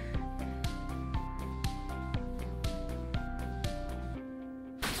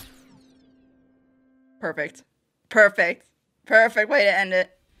 Perfect. Perfect. Perfect way to end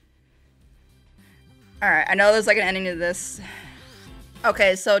it. Alright, I know there's like an ending to this.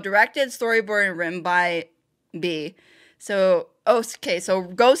 Okay, so directed, storyboard, and written by B. So, okay, so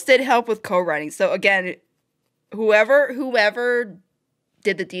Ghost did help with co-writing. So again, whoever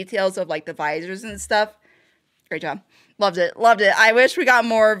did the details of like the visors and stuff, great job. Loved it. Loved it. I wish we got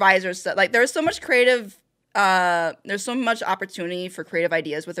more visor stuff. Like there's so much creative, there's so much opportunity for creative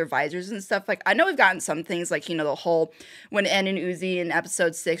ideas with their visors and stuff. Like I know we've gotten some things like, you know, the whole when N and Uzi in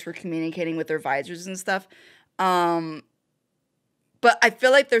episode 6 were communicating with their visors and stuff. But I feel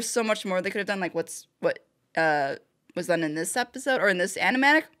like there's so much more they could have done, like what was done in this episode or in this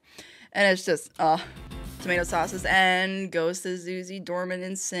animatic, and it's just tomato sauces and Ghost is Uzi, Dormant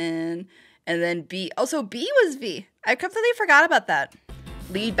and Sin, and then B. Also, B was V. I completely forgot about that.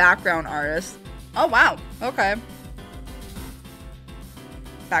 Lead background artist. Oh wow. Okay.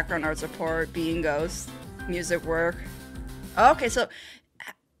 Background art support, B and Ghost, music work. Okay, so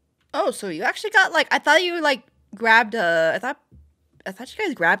so you actually got like I thought you like grabbed I thought you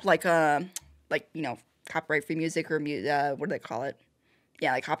guys grabbed like you know, copyright free music or what do they call it?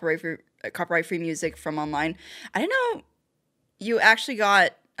 Yeah, like copyright free music from online. I didn't know you actually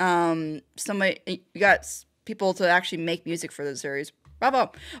got you got people to actually make music for the series.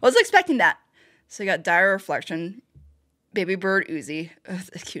 Bravo! I wasn't expecting that. So you got Dire Reflection, Baby Bird Uzi,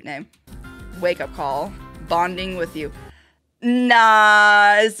 a cute name. Wake Up Call, Bonding with You.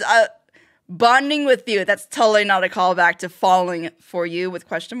 Nah, it's, Bonding with You. That's totally not a callback to Falling for You with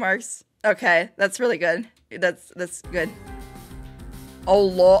question marks. Okay, that's really good. That's good. Oh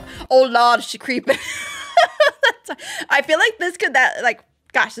lord, she creeping. I feel like this could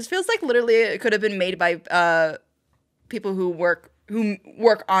Gosh, this feels like literally it could have been made by people who work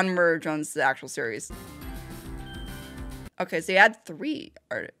on Murder Drones, the actual series. Okay, so you had 3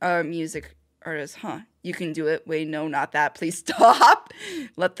 music artists, huh? You can do it. Wait, no, not that. Please stop.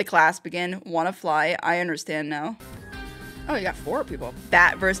 Let the class begin. Wanna fly? I understand now. Oh, you got 4 people.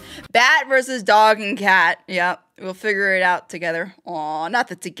 Bat versus dog and cat. Yep, we'll figure it out together. Aw, not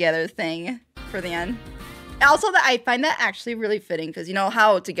the together thing for the end. Also, that I find that actually really fitting because you know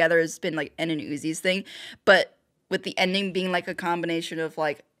how together has been like N and Uzi's thing, but with the ending being like a combination of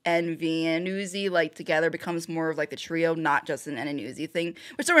like NV and Uzi, like together becomes more of like the trio, not just an N and Uzi thing.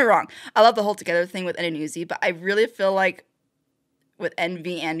 Which don't get me wrong, I love the whole together thing with N and Uzi, but I really feel like with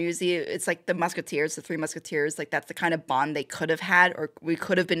NV and Uzi, it's like the Musketeers, the 3 Musketeers, like that's the kind of bond they could have had or we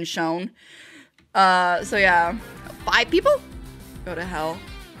could have been shown. So yeah, 5 people? Go to hell.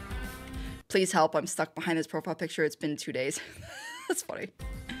 Please help, I'm stuck behind this profile picture. It's been 2 days. That's funny.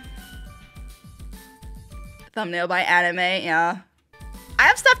 Thumbnail by anime, yeah. I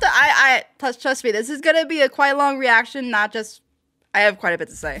have stuff that plus trust me, this is gonna be a quite long reaction, not just, I have quite a bit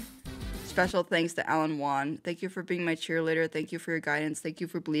to say. Special thanks to Alan Wan. Thank you for being my cheerleader. Thank you for your guidance. Thank you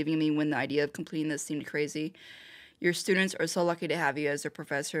for believing in me when the idea of completing this seemed crazy. Your students are so lucky to have you as their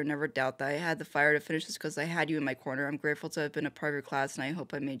professor. Never doubt that I had the fire to finish this because I had you in my corner. I'm grateful to have been a part of your class, and I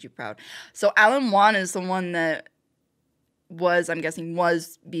hope I made you proud. So Alan Wan is the one that was, I'm guessing,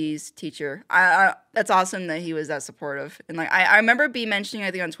 was B's teacher. That's awesome that he was that supportive. And like I remember B mentioning,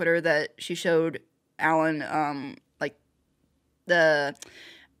 I think on Twitter, that she showed Alan like the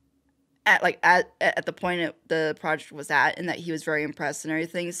at the point the project was at, and that he was very impressed and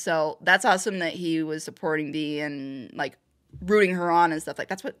everything. So that's awesome that he was supporting B and like rooting her on and stuff. Like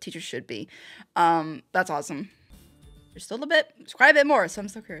that's what teachers should be. That's awesome. There's still there's quite a bit more, so I'm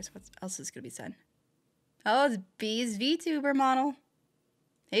so curious what else is gonna be said. Oh, it's B's VTuber model.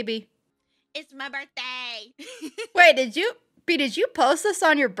 Hey B. It's my birthday. Wait, did you post this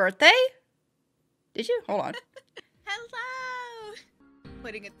on your birthday? Did you? Hold on. Hello.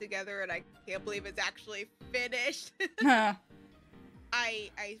 Putting it together, and I can't believe it's actually finished. Huh. I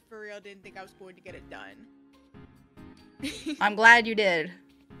for real didn't think I was going to get it done. I'm glad you did.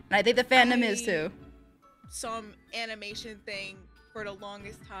 And I think the fandom is too. Some animation thing for the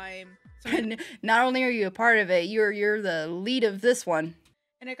longest time. Not only are you a part of it, you're the lead of this one.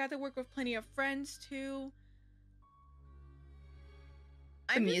 And I got to work with plenty of friends too.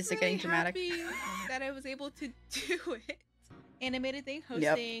 The I'm music just really getting dramatic. happy that I was able to do it. Animated thing,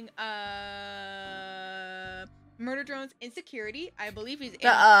 hosting Murder Drones Insecurity. I believe he's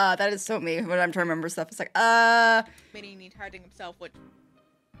that is so me when I'm trying to remember stuff. It's like animating the entire thing himself, which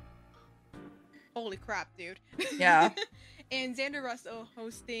holy crap, dude. Yeah. And Xander Russell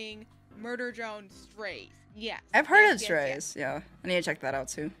hosting Murder Drone Strays. Yes. I've heard yes, of Strays, yeah. I need to check that out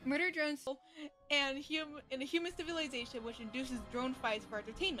too. Murder Drones and in a human civilization which induces drone fights for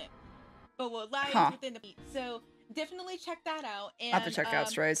entertainment, but will lies within the so definitely check that out. And I'll have to check out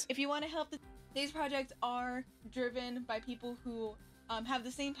Strays. If you want to help, these projects are driven by people who have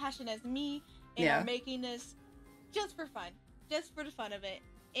the same passion as me and are making this just for fun, just for the fun of it,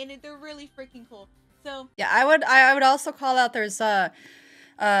 and they're really freaking cool. So yeah, I would also call out there's other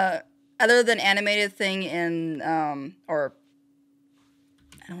than animated thing in or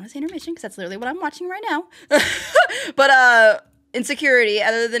I don't want to say Intermission because that's literally what I'm watching right now. But Insecurity,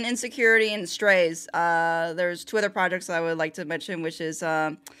 other than Insecurity and Strays, there's 2 other projects I would like to mention, which is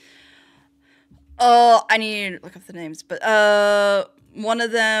I need to look up the names, but one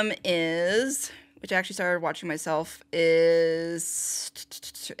of them is, which I actually started watching myself, is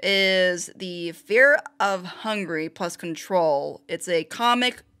The Fear of Hungry plus Control. It's a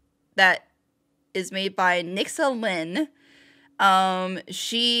comic that is made by Nixa Lynn.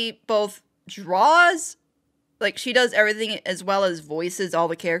 She both draws, like she does everything as well as voices all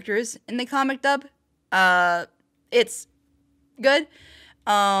the characters in the comic dub. It's good.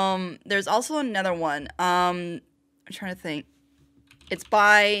 There's also another one. I'm trying to think. It's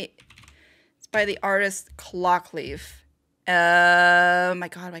by the artist Clockleaf. My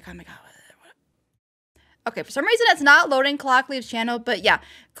god. Okay, for some reason it's not loading Clockleaf's channel, but yeah,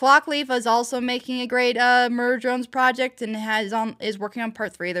 Clockleaf is also making a great Murder Drones project and is working on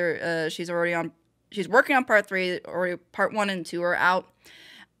part 3. She's working on part 3. Already part 1 and 2 are out.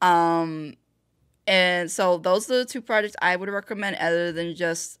 And so those are the 2 projects I would recommend, other than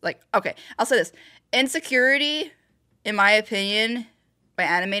just like, okay, I'll say this: Insecurity, in my opinion, by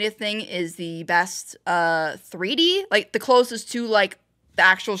animated thing, is the best 3D, like the closest to like the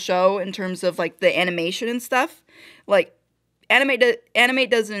actual show in terms of like the animation and stuff. Like Animate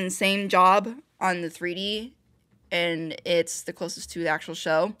does an insane job on the 3D and it's the closest to the actual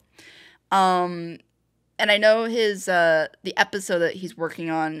show. And I know his the episode that he's working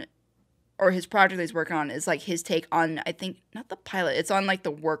on, or his project that he's working on, is like his take on, I think, not the pilot. It's on like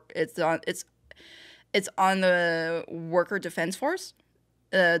the work. It's on the Worker Defense Force,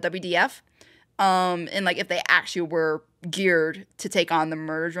 WDF. And like if they actually were geared to take on the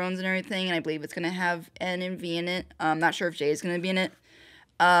murder drones and everything, and I believe it's gonna have NMV in it. I'm not sure if Jay is gonna be in it.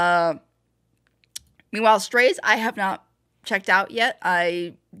 Meanwhile, Strays, I have not checked out yet.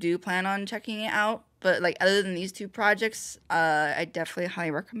 I do plan on checking it out, but like other than these two projects, I definitely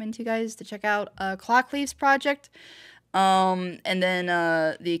highly recommend you guys to check out Clockleaf's project, and then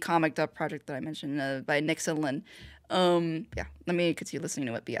the comic dub project that I mentioned by Nick Sidlin. Yeah, let me continue listening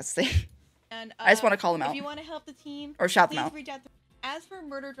to what BS say. And, I just want to call them out. If you want to help the team, or shout them out. reach out. As for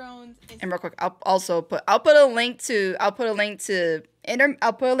murder drones, and real quick, I'll put a link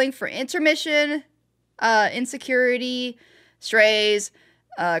for Intermission, Insecurity, Strays,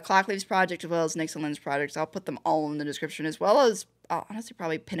 Clockleaf's project, as well as Nick Sidlin's projects. I'll put them all in the description, as well as I'll honestly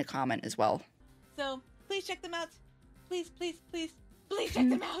probably pin a comment as well. So please check them out. Please check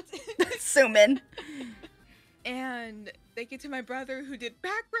them out. Zoom in. And thank you to my brother who did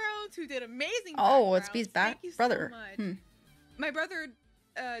backgrounds, who did amazing Oh, it's backgrounds. B's Thank you brother. So much. My brother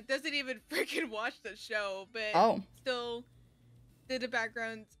doesn't even freaking watch the show, but still did the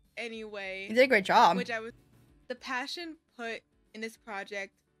backgrounds anyway. You did a great job. The passion put in this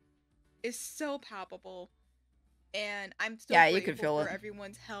project is so palpable, and I'm so grateful for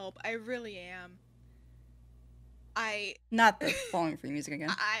everyone's help. I really am. Not the falling for the music again.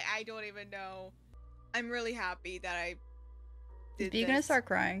 I don't even know. I'm really happy that I did You're gonna start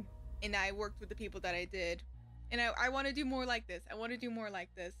crying. And I worked with the people that I did. And I want to do more like this.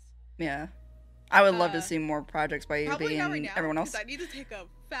 Yeah. I would love to see more projects by you and right now, everyone else. I need to take a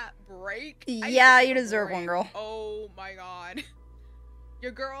fat break. Yeah, you deserve one, girl. Oh my god.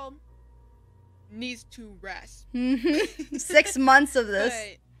 Your girl needs to rest. 6 months of this.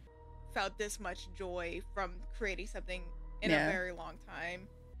 But felt this much joy from creating something in a very long time.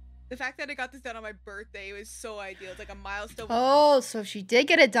 The fact that I got this done on my birthday was so ideal. It's like a milestone. Oh, so she did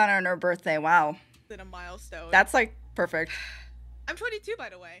get it done on her birthday. Wow. A milestone. That's like perfect. I'm 22, by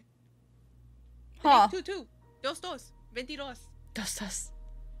the way. Huh. 22. 22.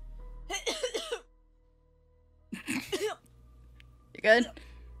 You good?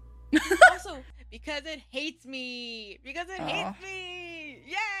 Also, because it hates me. Yay!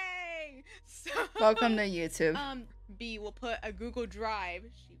 So, welcome to YouTube. B will put a Google Drive.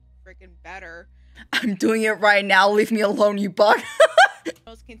 She freaking better. I'm doing it right now. Leave me alone, you bug.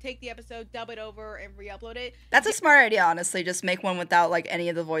 Can take the episode, dub it over, and re-upload it. That's a smart idea, honestly. Just make one without like any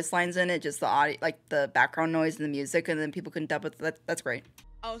of the voice lines in it, just the audio, like the background noise and the music, and then people can dub it. That's great.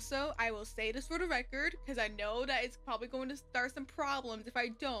 Also, I will say this for the record, because I know that it's probably going to start some problems if I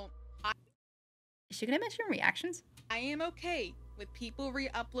don't. Is she gonna mention reactions? I am okay with people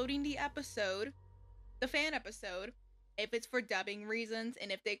re-uploading the episode, the fan episode, if it's for dubbing reasons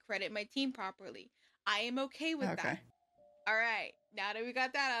and if they credit my team properly. I am okay with that. All right, now that we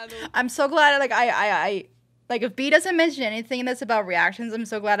got that out of the way. I'm so glad, like, I like, if B doesn't mention anything that's about reactions, I'm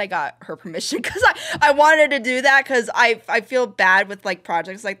so glad I got her permission, because I wanted to do that, because I feel bad with, like,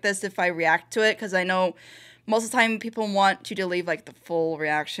 projects like this if I react to it, because I know most of the time people want you to leave, like, the full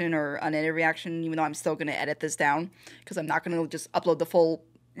reaction or unedited reaction, even though I'm still going to edit this down, because I'm not going to just upload the full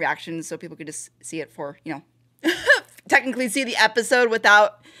reaction so people can just see it for, you know, technically see the episode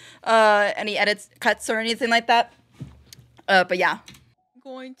without any edits, cuts, or anything like that. But yeah. I'm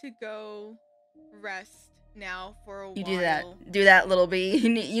going to go rest now for a while. You do that, little B.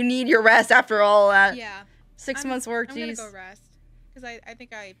 You need your rest after all that. Yeah. 6 months work, I'm geez. gonna go rest because I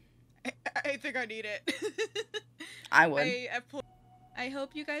think I need it. I would. I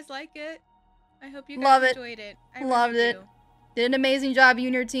hope you guys like it. I hope you guys enjoyed it. I loved it. Do. Did an amazing job, you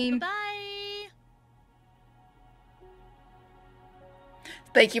and your team. Bye.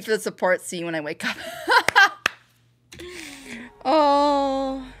 Thank you for the support. See you when I wake up.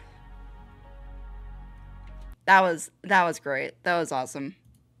 Oh, that was great. That was awesome.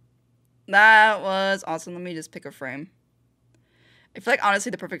 That was awesome. Let me just pick a frame. I feel like honestly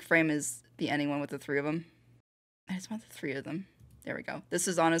the perfect frame is the ending one with the three of them. I just want the three of them. There we go. This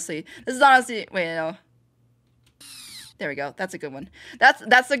is honestly wait, no. There we go. That's a good one.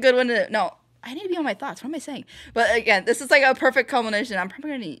 That's a good one to, no, I need to be on my thoughts. What am I saying? But again, this is like a perfect culmination. I'm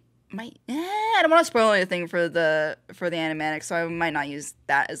probably gonna need I don't want to spoil anything for the animatic, so I might not use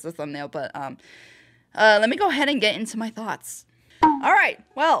that as the thumbnail, but let me go ahead and get into my thoughts. All right,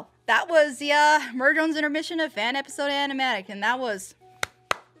 well, that was the Murder Drones Intermission of fan episode animatic, and that was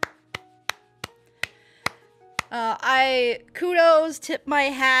Kudos, tip my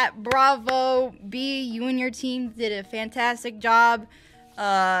hat, bravo, B, you and your team did a fantastic job.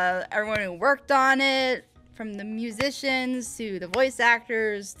 Everyone who worked on it, from the musicians to the voice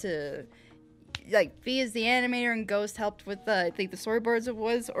actors to, like, B is the animator and Ghost helped with I think the storyboards it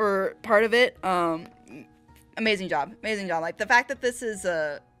was, or part of it. Amazing job, amazing job. Like, the fact that this is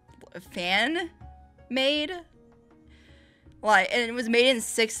a fan made, like, and it was made in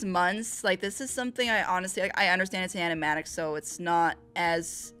 6 months. Like, this is something I honestly, like, I understand it's an animatic, so it's not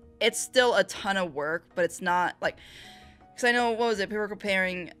as, it's still a ton of work, but it's not, like, because I know, what was it, people were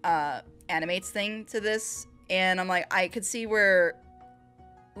comparing Animate's thing to this, and I'm like, I could see where,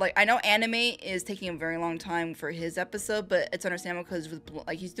 like, I know Animate is taking a very long time for his episode, but it's understandable because,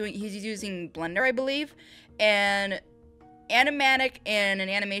 like, he's using Blender, I believe, and animatic and an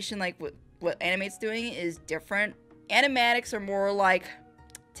animation, like, what Animate's doing is different. Animatics are more like,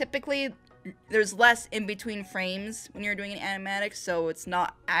 typically, there's less in between frames when you're doing an animatic, so it's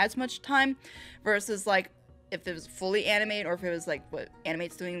not as much time, versus, like, if it was fully animate, or if it was, like, what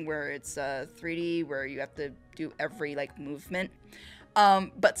Animate's doing, where it's 3D, where you have to do every, like, movement.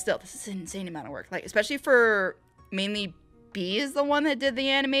 But still, this is an insane amount of work, like, especially for, mainly, B is the one that did the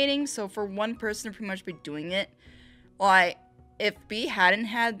animating, so for one person to pretty much be doing it, like, if B hadn't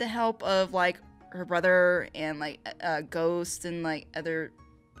had the help of, like, her brother and, like, Ghost and, like, other,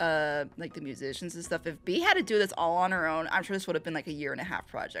 like, the musicians and stuff, if B had to do this all on her own, I'm sure this would have been, like, a 1.5-year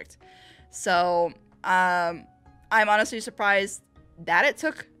project. So, I'm honestly surprised that it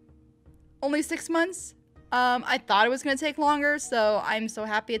took only 6 months. I thought it was going to take longer, so I'm so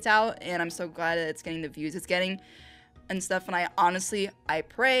happy it's out, and I'm so glad that it's getting the views it's getting and stuff, and I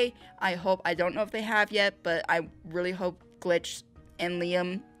pray, I hope, I don't know if they have yet, but I really hope Glitch and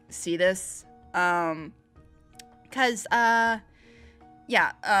Liam see this, because,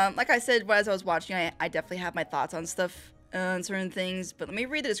 yeah, like I said as I was watching, I definitely have my thoughts on stuff, on certain things, but let me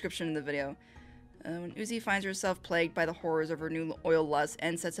read the description of the video. When Uzi finds herself plagued by the horrors of her new oil lust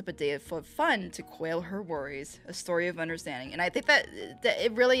and sets up a day full of fun to quail her worries. A story of understanding. And I think that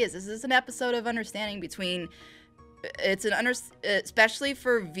it really is. This is an episode of understanding between... It's an especially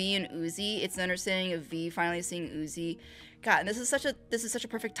for V and Uzi, it's an understanding of V finally seeing Uzi. God, and this is such a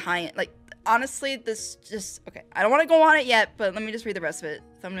perfect tie-in. Like, honestly, this just... Okay, I don't want to go on it yet, but let me just read the rest of it.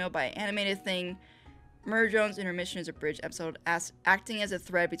 Thumbnail by Animated Thing. Murder Intermission is a bridge episode acting as a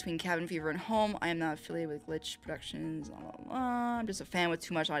thread between Cabin Fever and Home. I am not affiliated with Glitch Productions. Blah, blah, blah. I'm just a fan with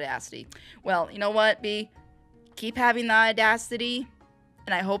too much audacity. Well, you know what, B? Keep having the audacity.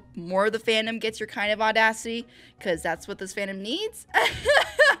 And I hope more of the fandom gets your kind of audacity. Because that's what this fandom needs.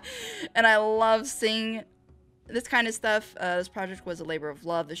 And I love seeing this kind of stuff. This project was a labor of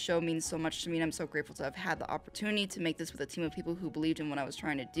love. The show means so much to me, and I'm so grateful to have had the opportunity to make this with a team of people who believed in what I was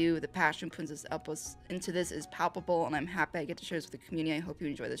trying to do. The passion put us into this is palpable, and I'm happy I get to share this with the community. I hope you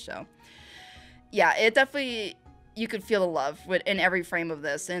enjoy the show. Yeah, it definitely, you could feel the love in every frame of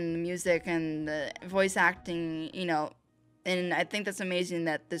this, and the music and the voice acting, you know, and I think that's amazing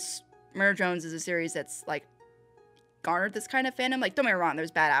that this Murder Drones is a series that's, like, garnered this kind of fandom. Like, don't get me wrong,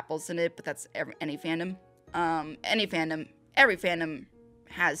 there's bad apples in it, but that's any fandom. Every fandom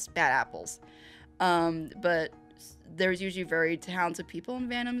has bad apples, but there's usually very talented people in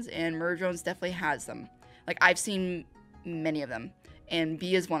fandoms, and Murder Drones definitely has them. Like, I've seen many of them, and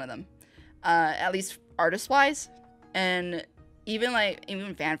B is one of them, at least artist-wise, and even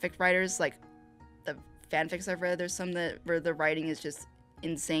fanfic writers, like, the fanfics I've read, there's some where the writing is just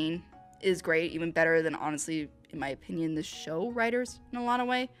insane, is great, even better than, honestly, in my opinion, the show writers in a lot of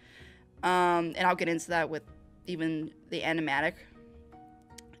way. And I'll get into that with even the animatic.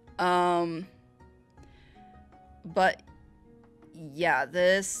 But yeah,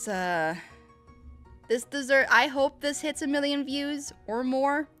 this deserve. I hope this hits 1 million views or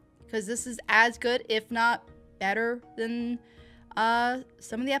more, because this is as good, if not better, than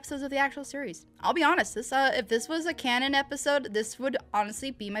some of the episodes of the actual series. I'll be honest. This if this was a canon episode, this would honestly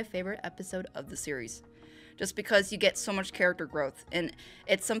be my favorite episode of the series. Just because you get so much character growth, and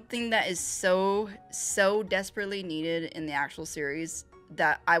it's something that is so desperately needed in the actual series,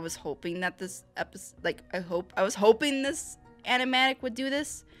 that I was hoping that this episode, like, I was hoping this animatic would do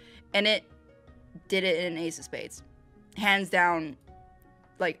this, and it did it in an ace of spades, hands down.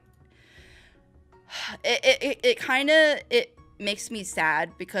 Like, it makes me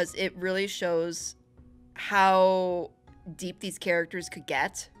sad, because it really shows how deep these characters could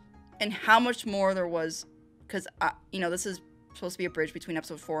get, and how much more there was. Because, you know, this is supposed to be a bridge between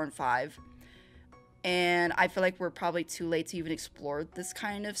episode 4 and 5. And I feel like we're probably too late to even explore this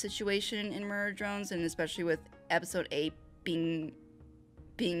kind of situation in Murder Drones. And especially with episode 8 being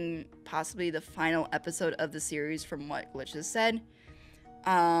being possibly the final episode of the series from what Glitch has said.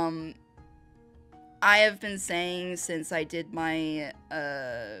 I have been saying since I did my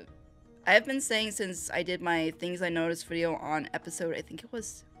Things I Noticed video on episode, I think it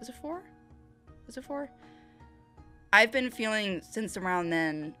was it 4? Was it 4? I've been feeling since around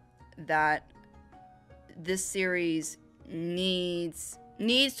then that this series needs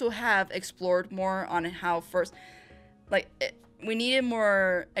to have explored more on how first, like, we needed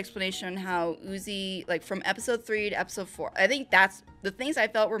more explanation on how Uzi, like, from episode 3 to episode 4. I think that's the things I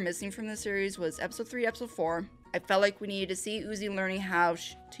felt were missing from the series was episode 3 to episode 4. I felt like we needed to see Uzi learning how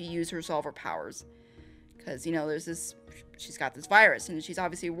to use her solver powers. Because, you know, there's this, she's got this virus, and she's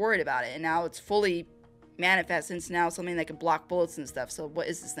obviously worried about it, and now it's fully manifest into now something that can block bullets and stuff, so what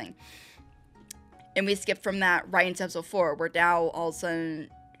is this thing? And we skip from that right into episode 4, where now all of a sudden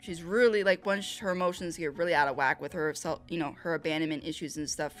she's really, like, once her emotions get really out of whack with her, you know, her abandonment issues and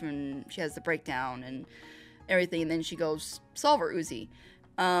stuff, and she has the breakdown and everything, and then she goes solve her Uzi.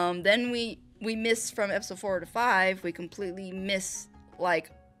 Then we miss from episode 4 to 5, we completely miss,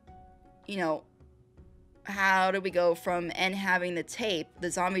 like, you know, how do we go from N having the tape, the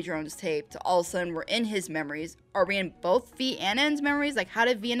zombie drones tape, to all of a sudden we're in his memories? Are we in both V and N's memories? Like, how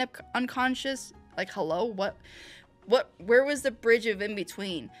did V end up unconscious? Like, hello? Where was the bridge of in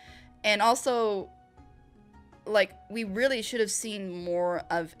between? And also, like, we really should have seen more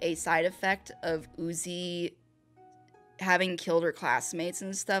of a side effect of Uzi having killed her classmates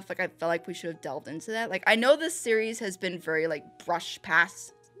and stuff. Like, I felt like we should have delved into that. Like, I know this series has been very, like, brushed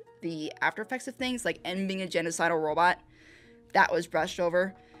past the after effects of things, like N being a genocidal robot. That was brushed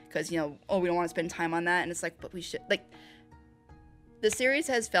over. Because, you know, oh, we don't want to spend time on that. And it's like, but we should. Like, the series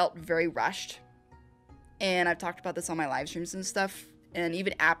has felt very rushed. And I've talked about this on my live streams and stuff. And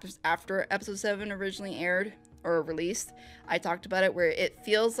even after episode 7 originally aired or released, I talked about it, where it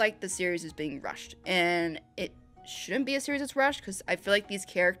feels like the series is being rushed. And it shouldn't be a series that's rushed, because I feel like these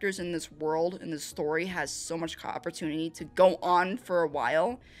characters in this world and this story has so much opportunity to go on for a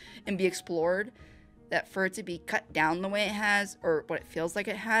while and be explored, that for it to be cut down the way it has, or what it feels like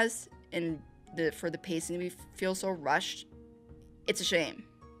it has, and for the pacing to feel so rushed, it's a shame.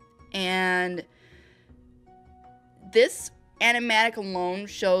 And this animatic alone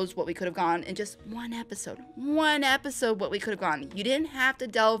shows what we could have gone in just one episode. What we could have gone. You didn't have to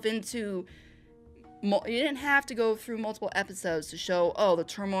delve into, you didn't have to go through multiple episodes to show, oh, the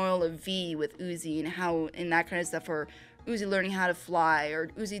turmoil of V with Uzi and how, and that kind of stuff, or Uzi learning how to fly, or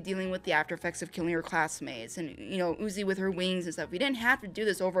Uzi dealing with the after effects of killing her classmates, and, you know, Uzi with her wings and stuff. We didn't have to do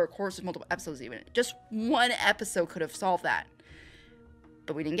this over a course of multiple episodes even. Just one episode could have solved that.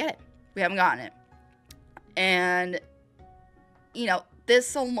 But we didn't get it. We haven't gotten it. And, you know,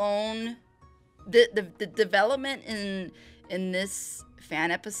 this alone, the development in this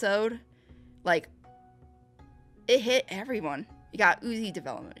fan episode, like, it hit everyone. You got Uzi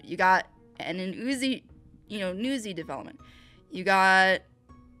development. You got, and in Uzi, you know, Newsy development. You got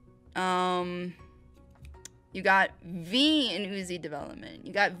V in Uzi development.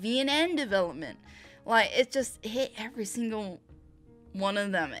 You got V and N development. Like, it just hit every single one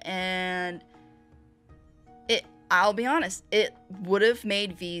of them. And I'll be honest, it would have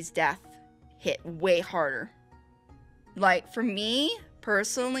made V's death hit way harder. Like, for me,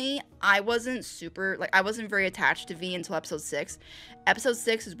 personally, I wasn't very attached to V until episode 6. Episode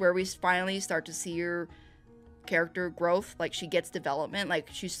 6 is where we finally start to see her character growth. Like, she gets development. Like,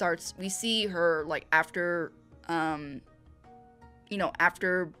 we see her, like, after, you know,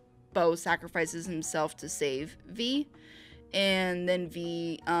 after Bo sacrifices himself to save V, and then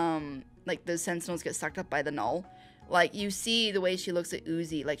V, like, the Sentinels get sucked up by the Null. Like, you see the way she looks at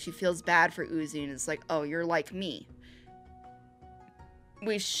Uzi. Like, she feels bad for Uzi, and it's like, oh, you're like me.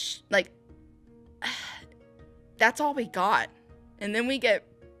 Like, that's all we got. And then we get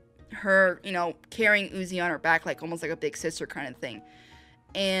her, you know, carrying Uzi on her back, like, almost like a big sister kind of thing.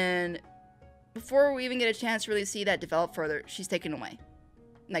 And before we even get a chance to really see that develop further, she's taken away.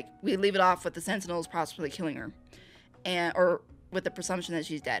 Like, we leave it off with the Sentinels possibly killing her. Or with the presumption that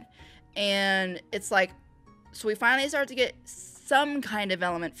she's dead. And it's like, so we finally start to get some kind of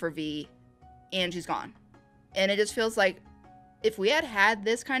development for V, and she's gone. And it just feels like, if we had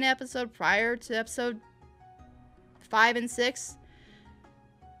this kind of episode prior to episode 5 and 6,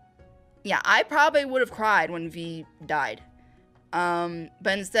 yeah, I probably would have cried when V died. But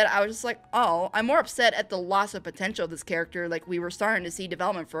instead, I was just like, oh, I'm more upset at the loss of potential of this character. Like, we were starting to see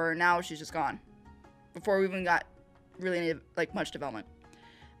development for her, and now she's just gone. Before we even got really any, like, much development.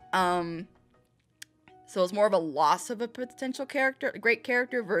 So it's more of a loss of a potential character, a great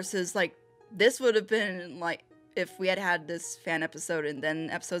character, versus, like, this would have been, like, if we had had this fan episode and then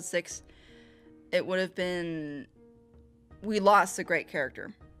episode 6, it would have been, we lost a great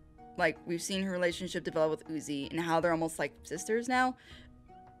character. Like, we've seen her relationship develop with Uzi and how they're almost like sisters now.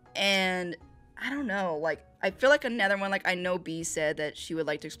 And I don't know, like, I feel like another one, like, I know B said that she would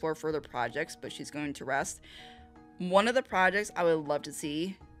like to explore further projects, but she's going to rest. One of the projects I would love to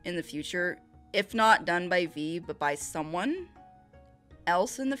see in the future, if not done by V, but by someone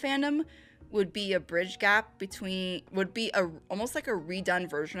else in the fandom, would be a bridge gap between, would be almost like a redone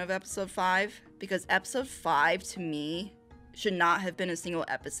version of episode 5, because episode 5 to me should not have been a single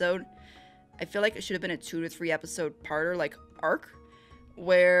episode. I feel like it should have been a 2 to 3 episode parter, like arc,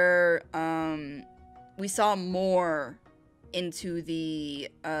 where we saw more into the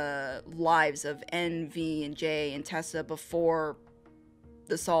lives of N, V, and J and Tessa before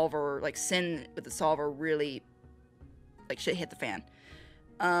the solver, like Sin with the solver, really, like, shit hit the fan.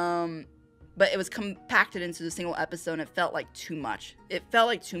 But it was compacted into a single episode, and it felt like too much. It felt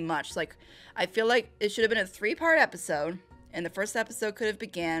like too much. Like, I feel like it should have been a 3-part episode, and the first episode could have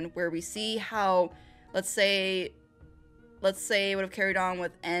began where we see how, let's say it would have carried on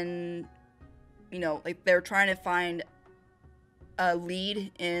with N, you know, like, they're trying to find a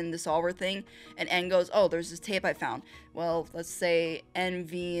lead in the solver thing, and N goes, oh, there's this tape I found. Well, let's say N,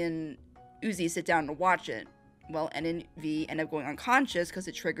 V, and Uzi sit down to watch it. Well, N and V end up going unconscious because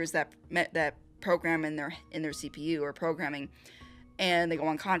it triggers that program in their CPU or programming, and they go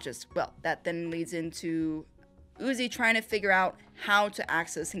unconscious. Well, that then leads into Uzi trying to figure out how to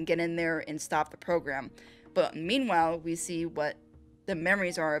access and get in there and stop the program. But meanwhile, we see what the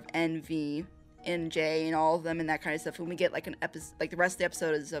memories are of N, V, and J and all of them and that kind of stuff. And we get like an episode, like the rest of the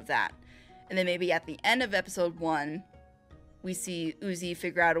episodes of that. And then maybe at the end of episode 1, we see Uzi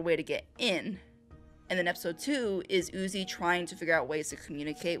figure out a way to get in. And then episode 2 is Uzi trying to figure out ways to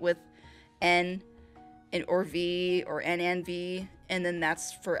communicate with N or V or N and V. And then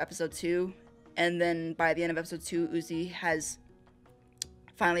that's for episode 2. And then by the end of episode 2, Uzi has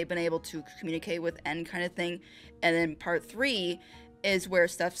finally been able to communicate with N, kind of thing. And then part 3 is where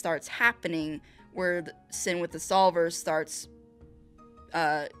stuff starts happening, where Sin with the solver starts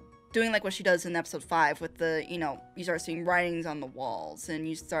doing like what she does in episode 5 with the, you know, you start seeing writings on the walls, and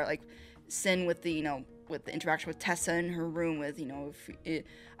you start like Sin with the, you know, with the interaction with Tessa in her room with, you know,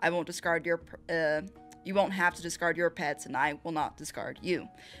 I won't discard your, you won't have to discard your pets, and I will not discard you.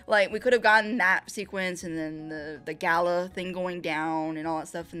 Like, we could have gotten that sequence, and then the gala thing going down and all that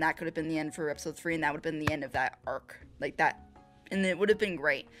stuff, and that could have been the end for episode 3, and that would have been the end of that arc, like that. And it would have been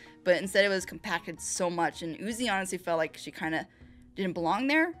great, but instead it was compacted so much, and Uzi honestly felt like she kind of didn't belong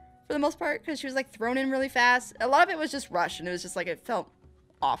there for the most part, because she was like thrown in really fast. A lot of it was just rushed, and it was just like, it felt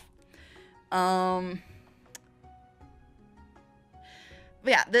off. But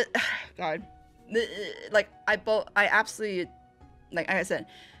yeah, like, I absolutely, like I said,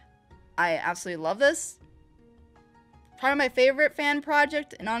 I absolutely love this. Probably my favorite fan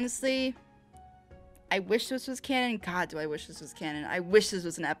project, and honestly, I wish this was canon. God, do I wish this was canon. I wish this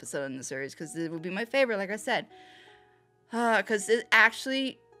was an episode in the series, because it would be my favorite, like I said. Because it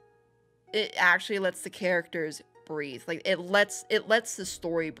actually lets the characters breathe. Like, it lets the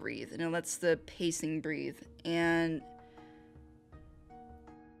story breathe, and it lets the pacing breathe. And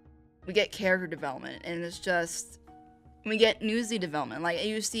we get character development, and it's just, we get Uzi development. Like,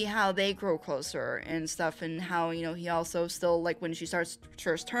 you see how they grow closer and stuff, and how, you know, he also still, like, when she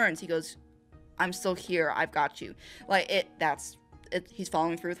first turns, he goes, I'm still here, I've got you. Like, he's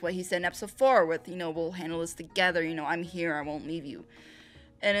following through with what he said in episode 4 with, you know, we'll handle this together, you know, I'm here, I won't leave you.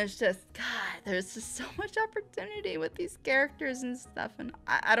 And it's just, God, there's just so much opportunity with these characters and stuff, and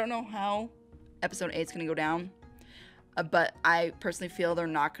I don't know how episode 8 is going to go down, but I personally feel they're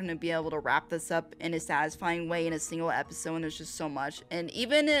not going to be able to wrap this up in a satisfying way in a single episode, and there's just so much. And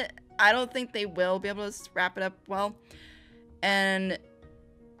even I don't think they will be able to wrap it up well, and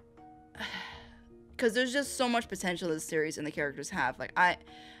because there's just so much potential this series and the characters have. Like,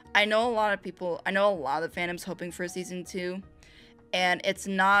 I know a lot of people, I know a lot of the fandom's hoping for season 2, and it's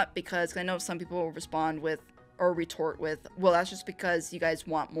not because, I know some people will respond with, or retort with, well, that's just because you guys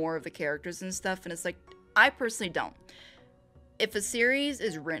want more of the characters and stuff, and it's like, I personally don't. If a series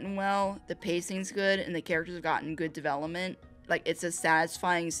is written well, the pacing's good, and the characters have gotten good development, like, it's a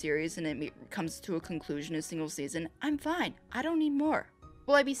satisfying series, and it comes to a conclusion in a single season, I'm fine. I don't need more.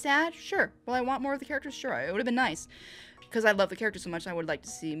 Will I be sad? Sure. Will I want more of the characters? Sure. It would have been nice, because I love the characters so much, I would like to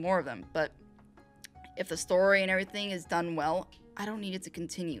see more of them. But if the story and everything is done well, I don't need it to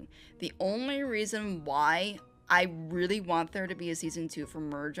continue. The only reason why I really want there to be a season 2 for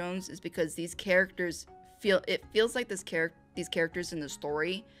Murder Jones is because these characters feels like these characters in the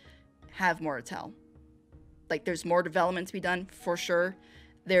story have more to tell. like, there's more development to be done, for sure.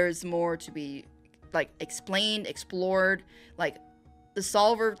 There's more to be, like, explained, explored. Like, the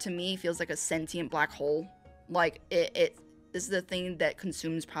Solver, to me, feels like a sentient black hole. Like, this is the thing that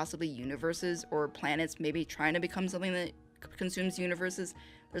consumes possibly universes or planets, maybe trying to become something that consumes universes.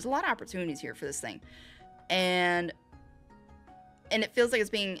 There's a lot of opportunities here for this thing. And it feels like it's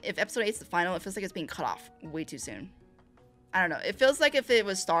being, if episode 8 is the final, it feels like it's being cut off way too soon. I don't know. It feels like if it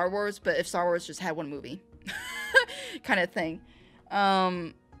was Star Wars, but if Star Wars just had one movie kind of thing.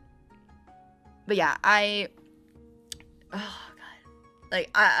 But yeah, oh God. Like,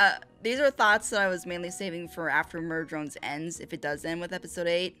 these are thoughts that I was mainly saving for after Murder Drones ends, if it does end with episode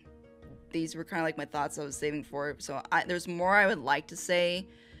 8. These were kind of like my thoughts I was saving for it. So there's more I would like to say,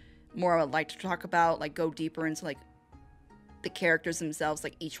 more I would like to talk about, like, go deeper into, like, the characters themselves,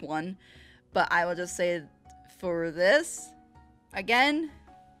 like, each one. But I will just say, for this, again,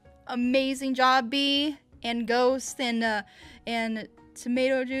 amazing job, B, and Ghost, and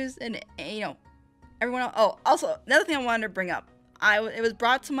Tomato Juice, and, you know, everyone else. Oh, also, another thing I wanted to bring up. It was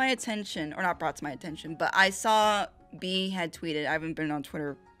brought to my attention, or not brought to my attention, but I saw B had tweeted. I haven't been on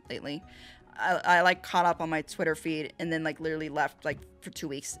Twitter lately. I like caught up on my Twitter feed and then like literally left like for 2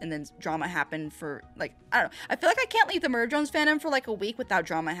 weeks, and then drama happened for like, I don't know. I feel like I can't leave the Murder Drones fandom for like a week without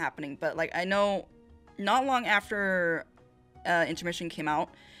drama happening, but like I know not long after Intermission came out,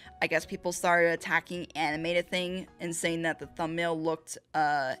 I guess people started attacking Animated Thing and saying that the thumbnail looked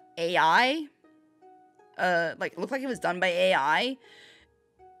AI, like looked like it was done by AI.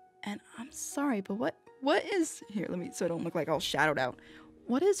 And I'm sorry, but what is here? Let me, so I don't look like all shadowed out.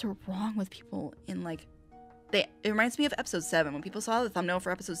 What is wrong with people in like, it reminds me of episode 7. When people saw the thumbnail for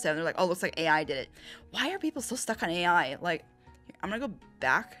episode 7, they're like, oh, looks like AI did it. Why are people so stuck on AI? Like, here, I'm gonna go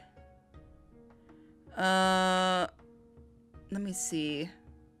back. Let me see.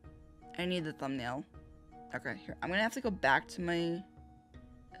 I need the thumbnail. Okay, here. I'm gonna have to go back to my,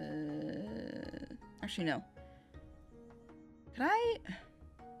 actually, no. Could I?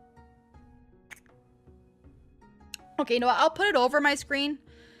 Okay, you know what? I'll put it over my screen.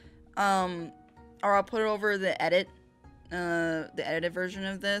 Or I'll put it over the edited version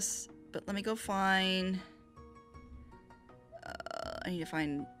of this. But let me go find, I need to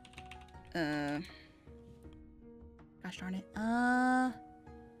find, gosh darn it.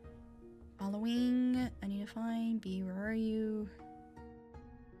 Following, I need to find B, where are you?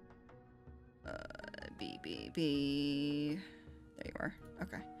 B. There you are.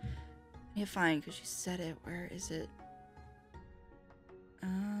 Okay. I need to find, because she said it. Where is it?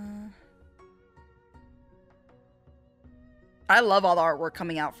 I love all the artwork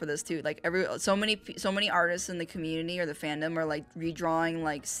coming out for this too. Like so many artists in the community or the fandom are like redrawing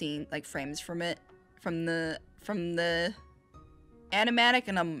like frames from it, from the animatic,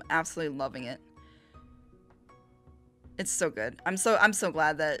 and I'm absolutely loving it. It's so good. I'm so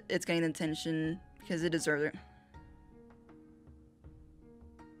glad that it's getting the attention because it deserves it.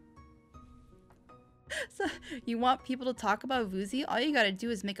 So, you want people to talk about Woozy? All you gotta do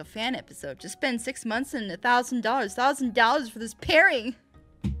is make a fan episode. Just spend 6 months and $1,000. $1,000 for this pairing.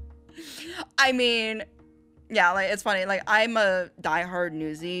 I mean, yeah, like it's funny. Like I'm a diehard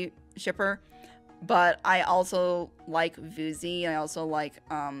Newsy shipper, but I also like Woozy. I also like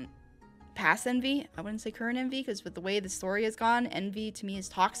past Envy. I wouldn't say current Envy because with the way the story has gone, Envy to me is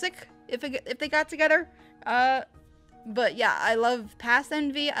toxic. If they got together, but yeah, I love past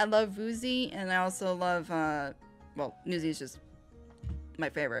Envy, I love Woozy, and I also love, well, Newsy is just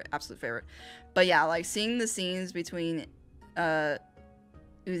my favorite, absolute favorite. But yeah, like, seeing the scenes between,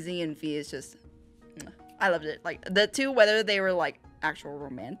 Woozy and V is just, I loved it. Like, the two, whether they were, like, actual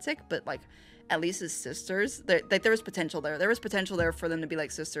romantic, but, like, at least as sisters, like, there was potential there. There was potential there for them to be, like,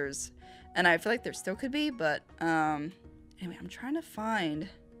 sisters. And I feel like there still could be, but, anyway, I'm trying to find,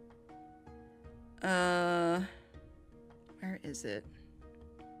 where is it?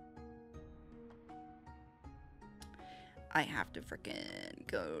 I have to frickin'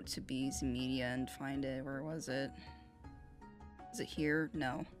 go to B's Media and find it. Where was it? Is it here?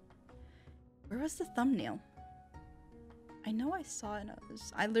 No. Where was the thumbnail? I know I saw it.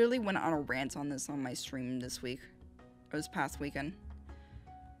 I literally went on a rant on this on my stream this week. Or this past weekend.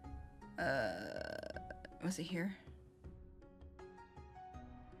 Was it here?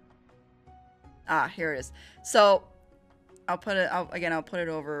 Ah, here it is. So, I'll put it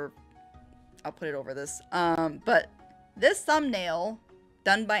over this. But this thumbnail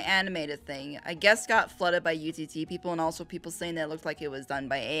done by Animated Thing, I guess got flooded by UTT people and also people saying that it looked like it was done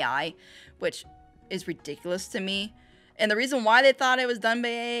by AI, which is ridiculous to me. And the reason why they thought it was done by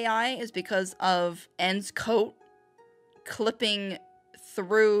AI is because of N's coat clipping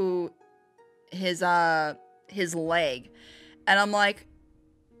through his his leg. And I'm like,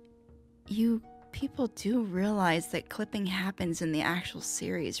 you people do realize that clipping happens in the actual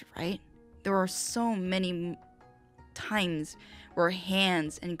series, right? There are so many times where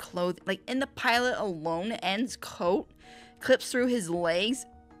hands and clothing, like in the pilot alone, N's coat clips through his legs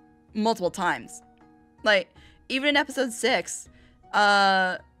multiple times. Like, even in episode 6,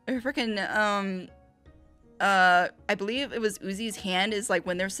 I believe it was Uzi's hand is like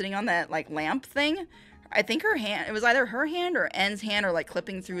when they're sitting on that like lamp thing. I think her hand, it was either her hand or N's hand are like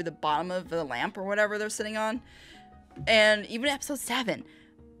clipping through the bottom of the lamp or whatever they're sitting on. And even episode 7,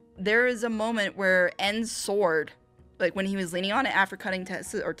 there is a moment where N's sword, like when he was leaning on it after cutting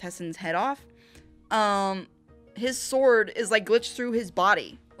Tessen's head off, his sword is like glitched through his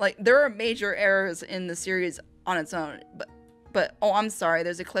body. Like, there are major errors in the series on its own. But oh, I'm sorry,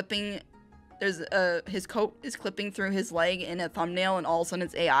 there's a clipping, his coat is clipping through his leg in a thumbnail and all of a sudden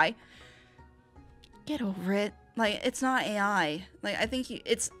it's AI. Get over it. Like, it's not AI. Like, I think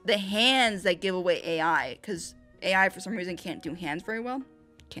it's the hands that give away AI, because AI for some reason can't do hands very well.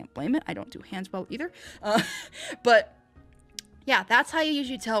 Can't blame it. I don't do hands well either. But yeah, that's how you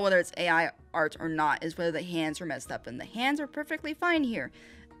usually tell whether it's AI art or not, is whether the hands are messed up, and the hands are perfectly fine here.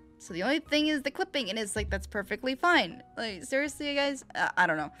 So the only thing is the clipping, and it's like, that's perfectly fine. Like, seriously, you guys? I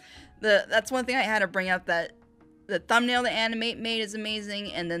don't know. That's one thing I had to bring up, that the thumbnail that Animate made is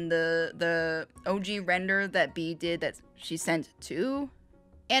amazing, and then the OG render that B did that she sent to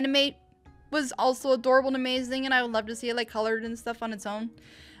Animate was also adorable and amazing, and I would love to see it like colored and stuff on its own.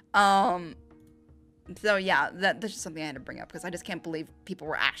 So yeah, that's just something I had to bring up, because I just can't believe people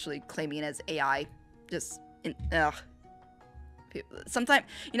were actually claiming it as AI. Sometimes,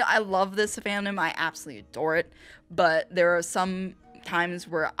 you know, I love this fandom, I absolutely adore it, but there are some times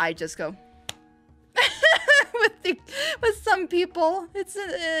where I just go with some people. It's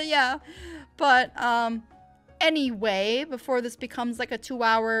yeah, but anyway, before this becomes like a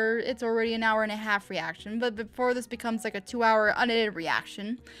 2-hour, it's already an hour and a half reaction, but before this becomes like a 2-hour unedited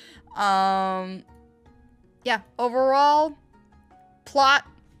reaction, yeah, overall plot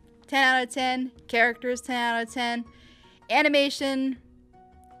 10 out of 10, characters 10 out of 10, animation,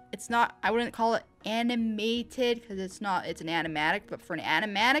 it's not, I wouldn't call it animated because it's not, it's an animatic, but for an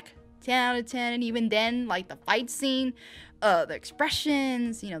animatic, 10 out of 10. And even then, like the fight scene, the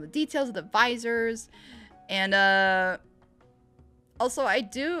expressions, you know, the details of the visors, and also I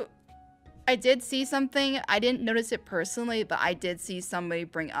did see something, I didn't notice it personally, but I did see somebody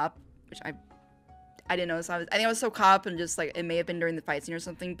bring up, which I didn't notice. I think I was so caught up and just like, it may have been during the fight scene or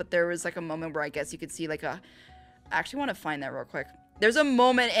something, but there was like a moment where I guess you could see like I actually want to find that real quick. There's a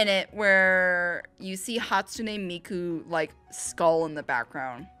moment in it where you see Hatsune Miku like skull in the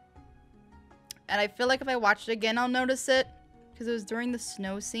background. And I feel like if I watch it again, I'll notice it, because it was during the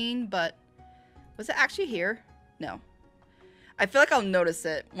snow scene, but was it actually here? No. I feel like I'll notice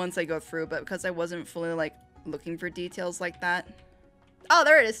it once I go through, but because I wasn't fully like looking for details like that. Oh,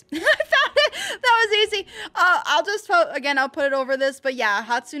 there it is. I found it. That was easy. I'll just I'll put it over this, but yeah,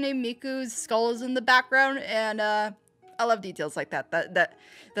 Hatsune Miku's skull is in the background, and I love details like that.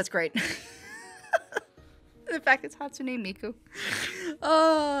 That's great. The fact it's Hatsune Miku.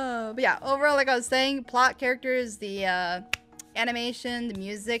 But yeah, overall, like I was saying, plot, characters, the animation, the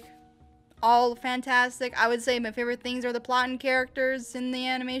music, all fantastic. I would say my favorite things are the plot and characters in the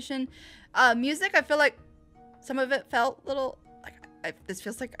animation. Music, I feel like some of it felt a little like I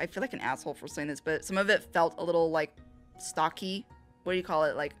feel like an asshole for saying this, but some of it felt a little like stocky. What do you call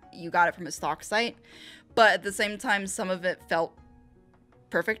it? Like you got it from a stock site, but at the same time, some of it felt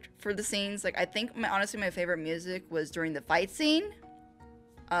perfect for the scenes. Like I think honestly my favorite music was during the fight scene,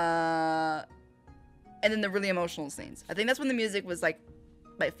 and then the really emotional scenes. I think that's when the music was like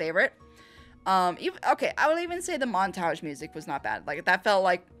my favorite. Okay, I would even say the montage music was not bad. Like that felt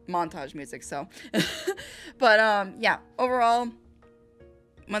like montage music. So, but yeah, overall,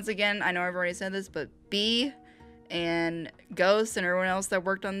 once again, I know I've already said this, but B and Ghost and everyone else that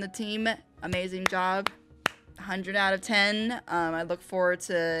worked on the team, amazing job. 100 out of 10. I look forward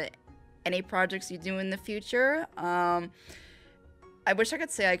to any projects you do in the future. I wish I could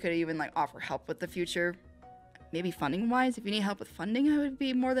say I could even like offer help with the future. Maybe funding wise, if you need help with funding, I would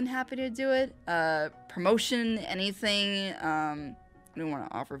be more than happy to do it. Promotion, anything. I don't want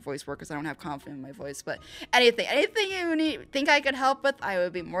to offer voice work because I don't have confidence in my voice, but anything you think I could help with, I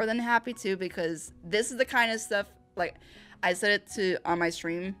would be more than happy to, because this is the kind of stuff, like I said it on my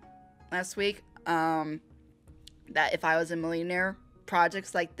stream last week, that if I was a millionaire,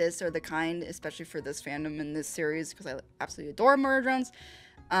 projects like this are the kind, especially for this fandom and this series, because I absolutely adore murder drones,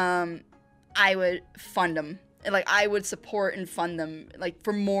 I would fund them. Like I would support and fund them like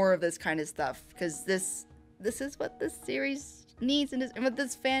for more of this kind of stuff, because this this is what this series needs, and what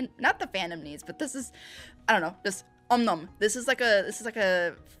this not the fandom needs, but this is, I don't know, just this is like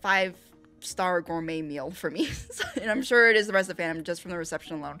a 5-star gourmet meal for me. And I'm sure it is the rest of the fandom just from the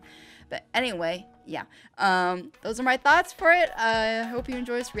reception alone. But anyway, yeah, those are my thoughts for it. I hope you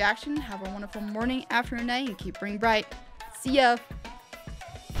enjoy this reaction. Have a wonderful morning, afternoon, night, and keep bringing bright. See ya.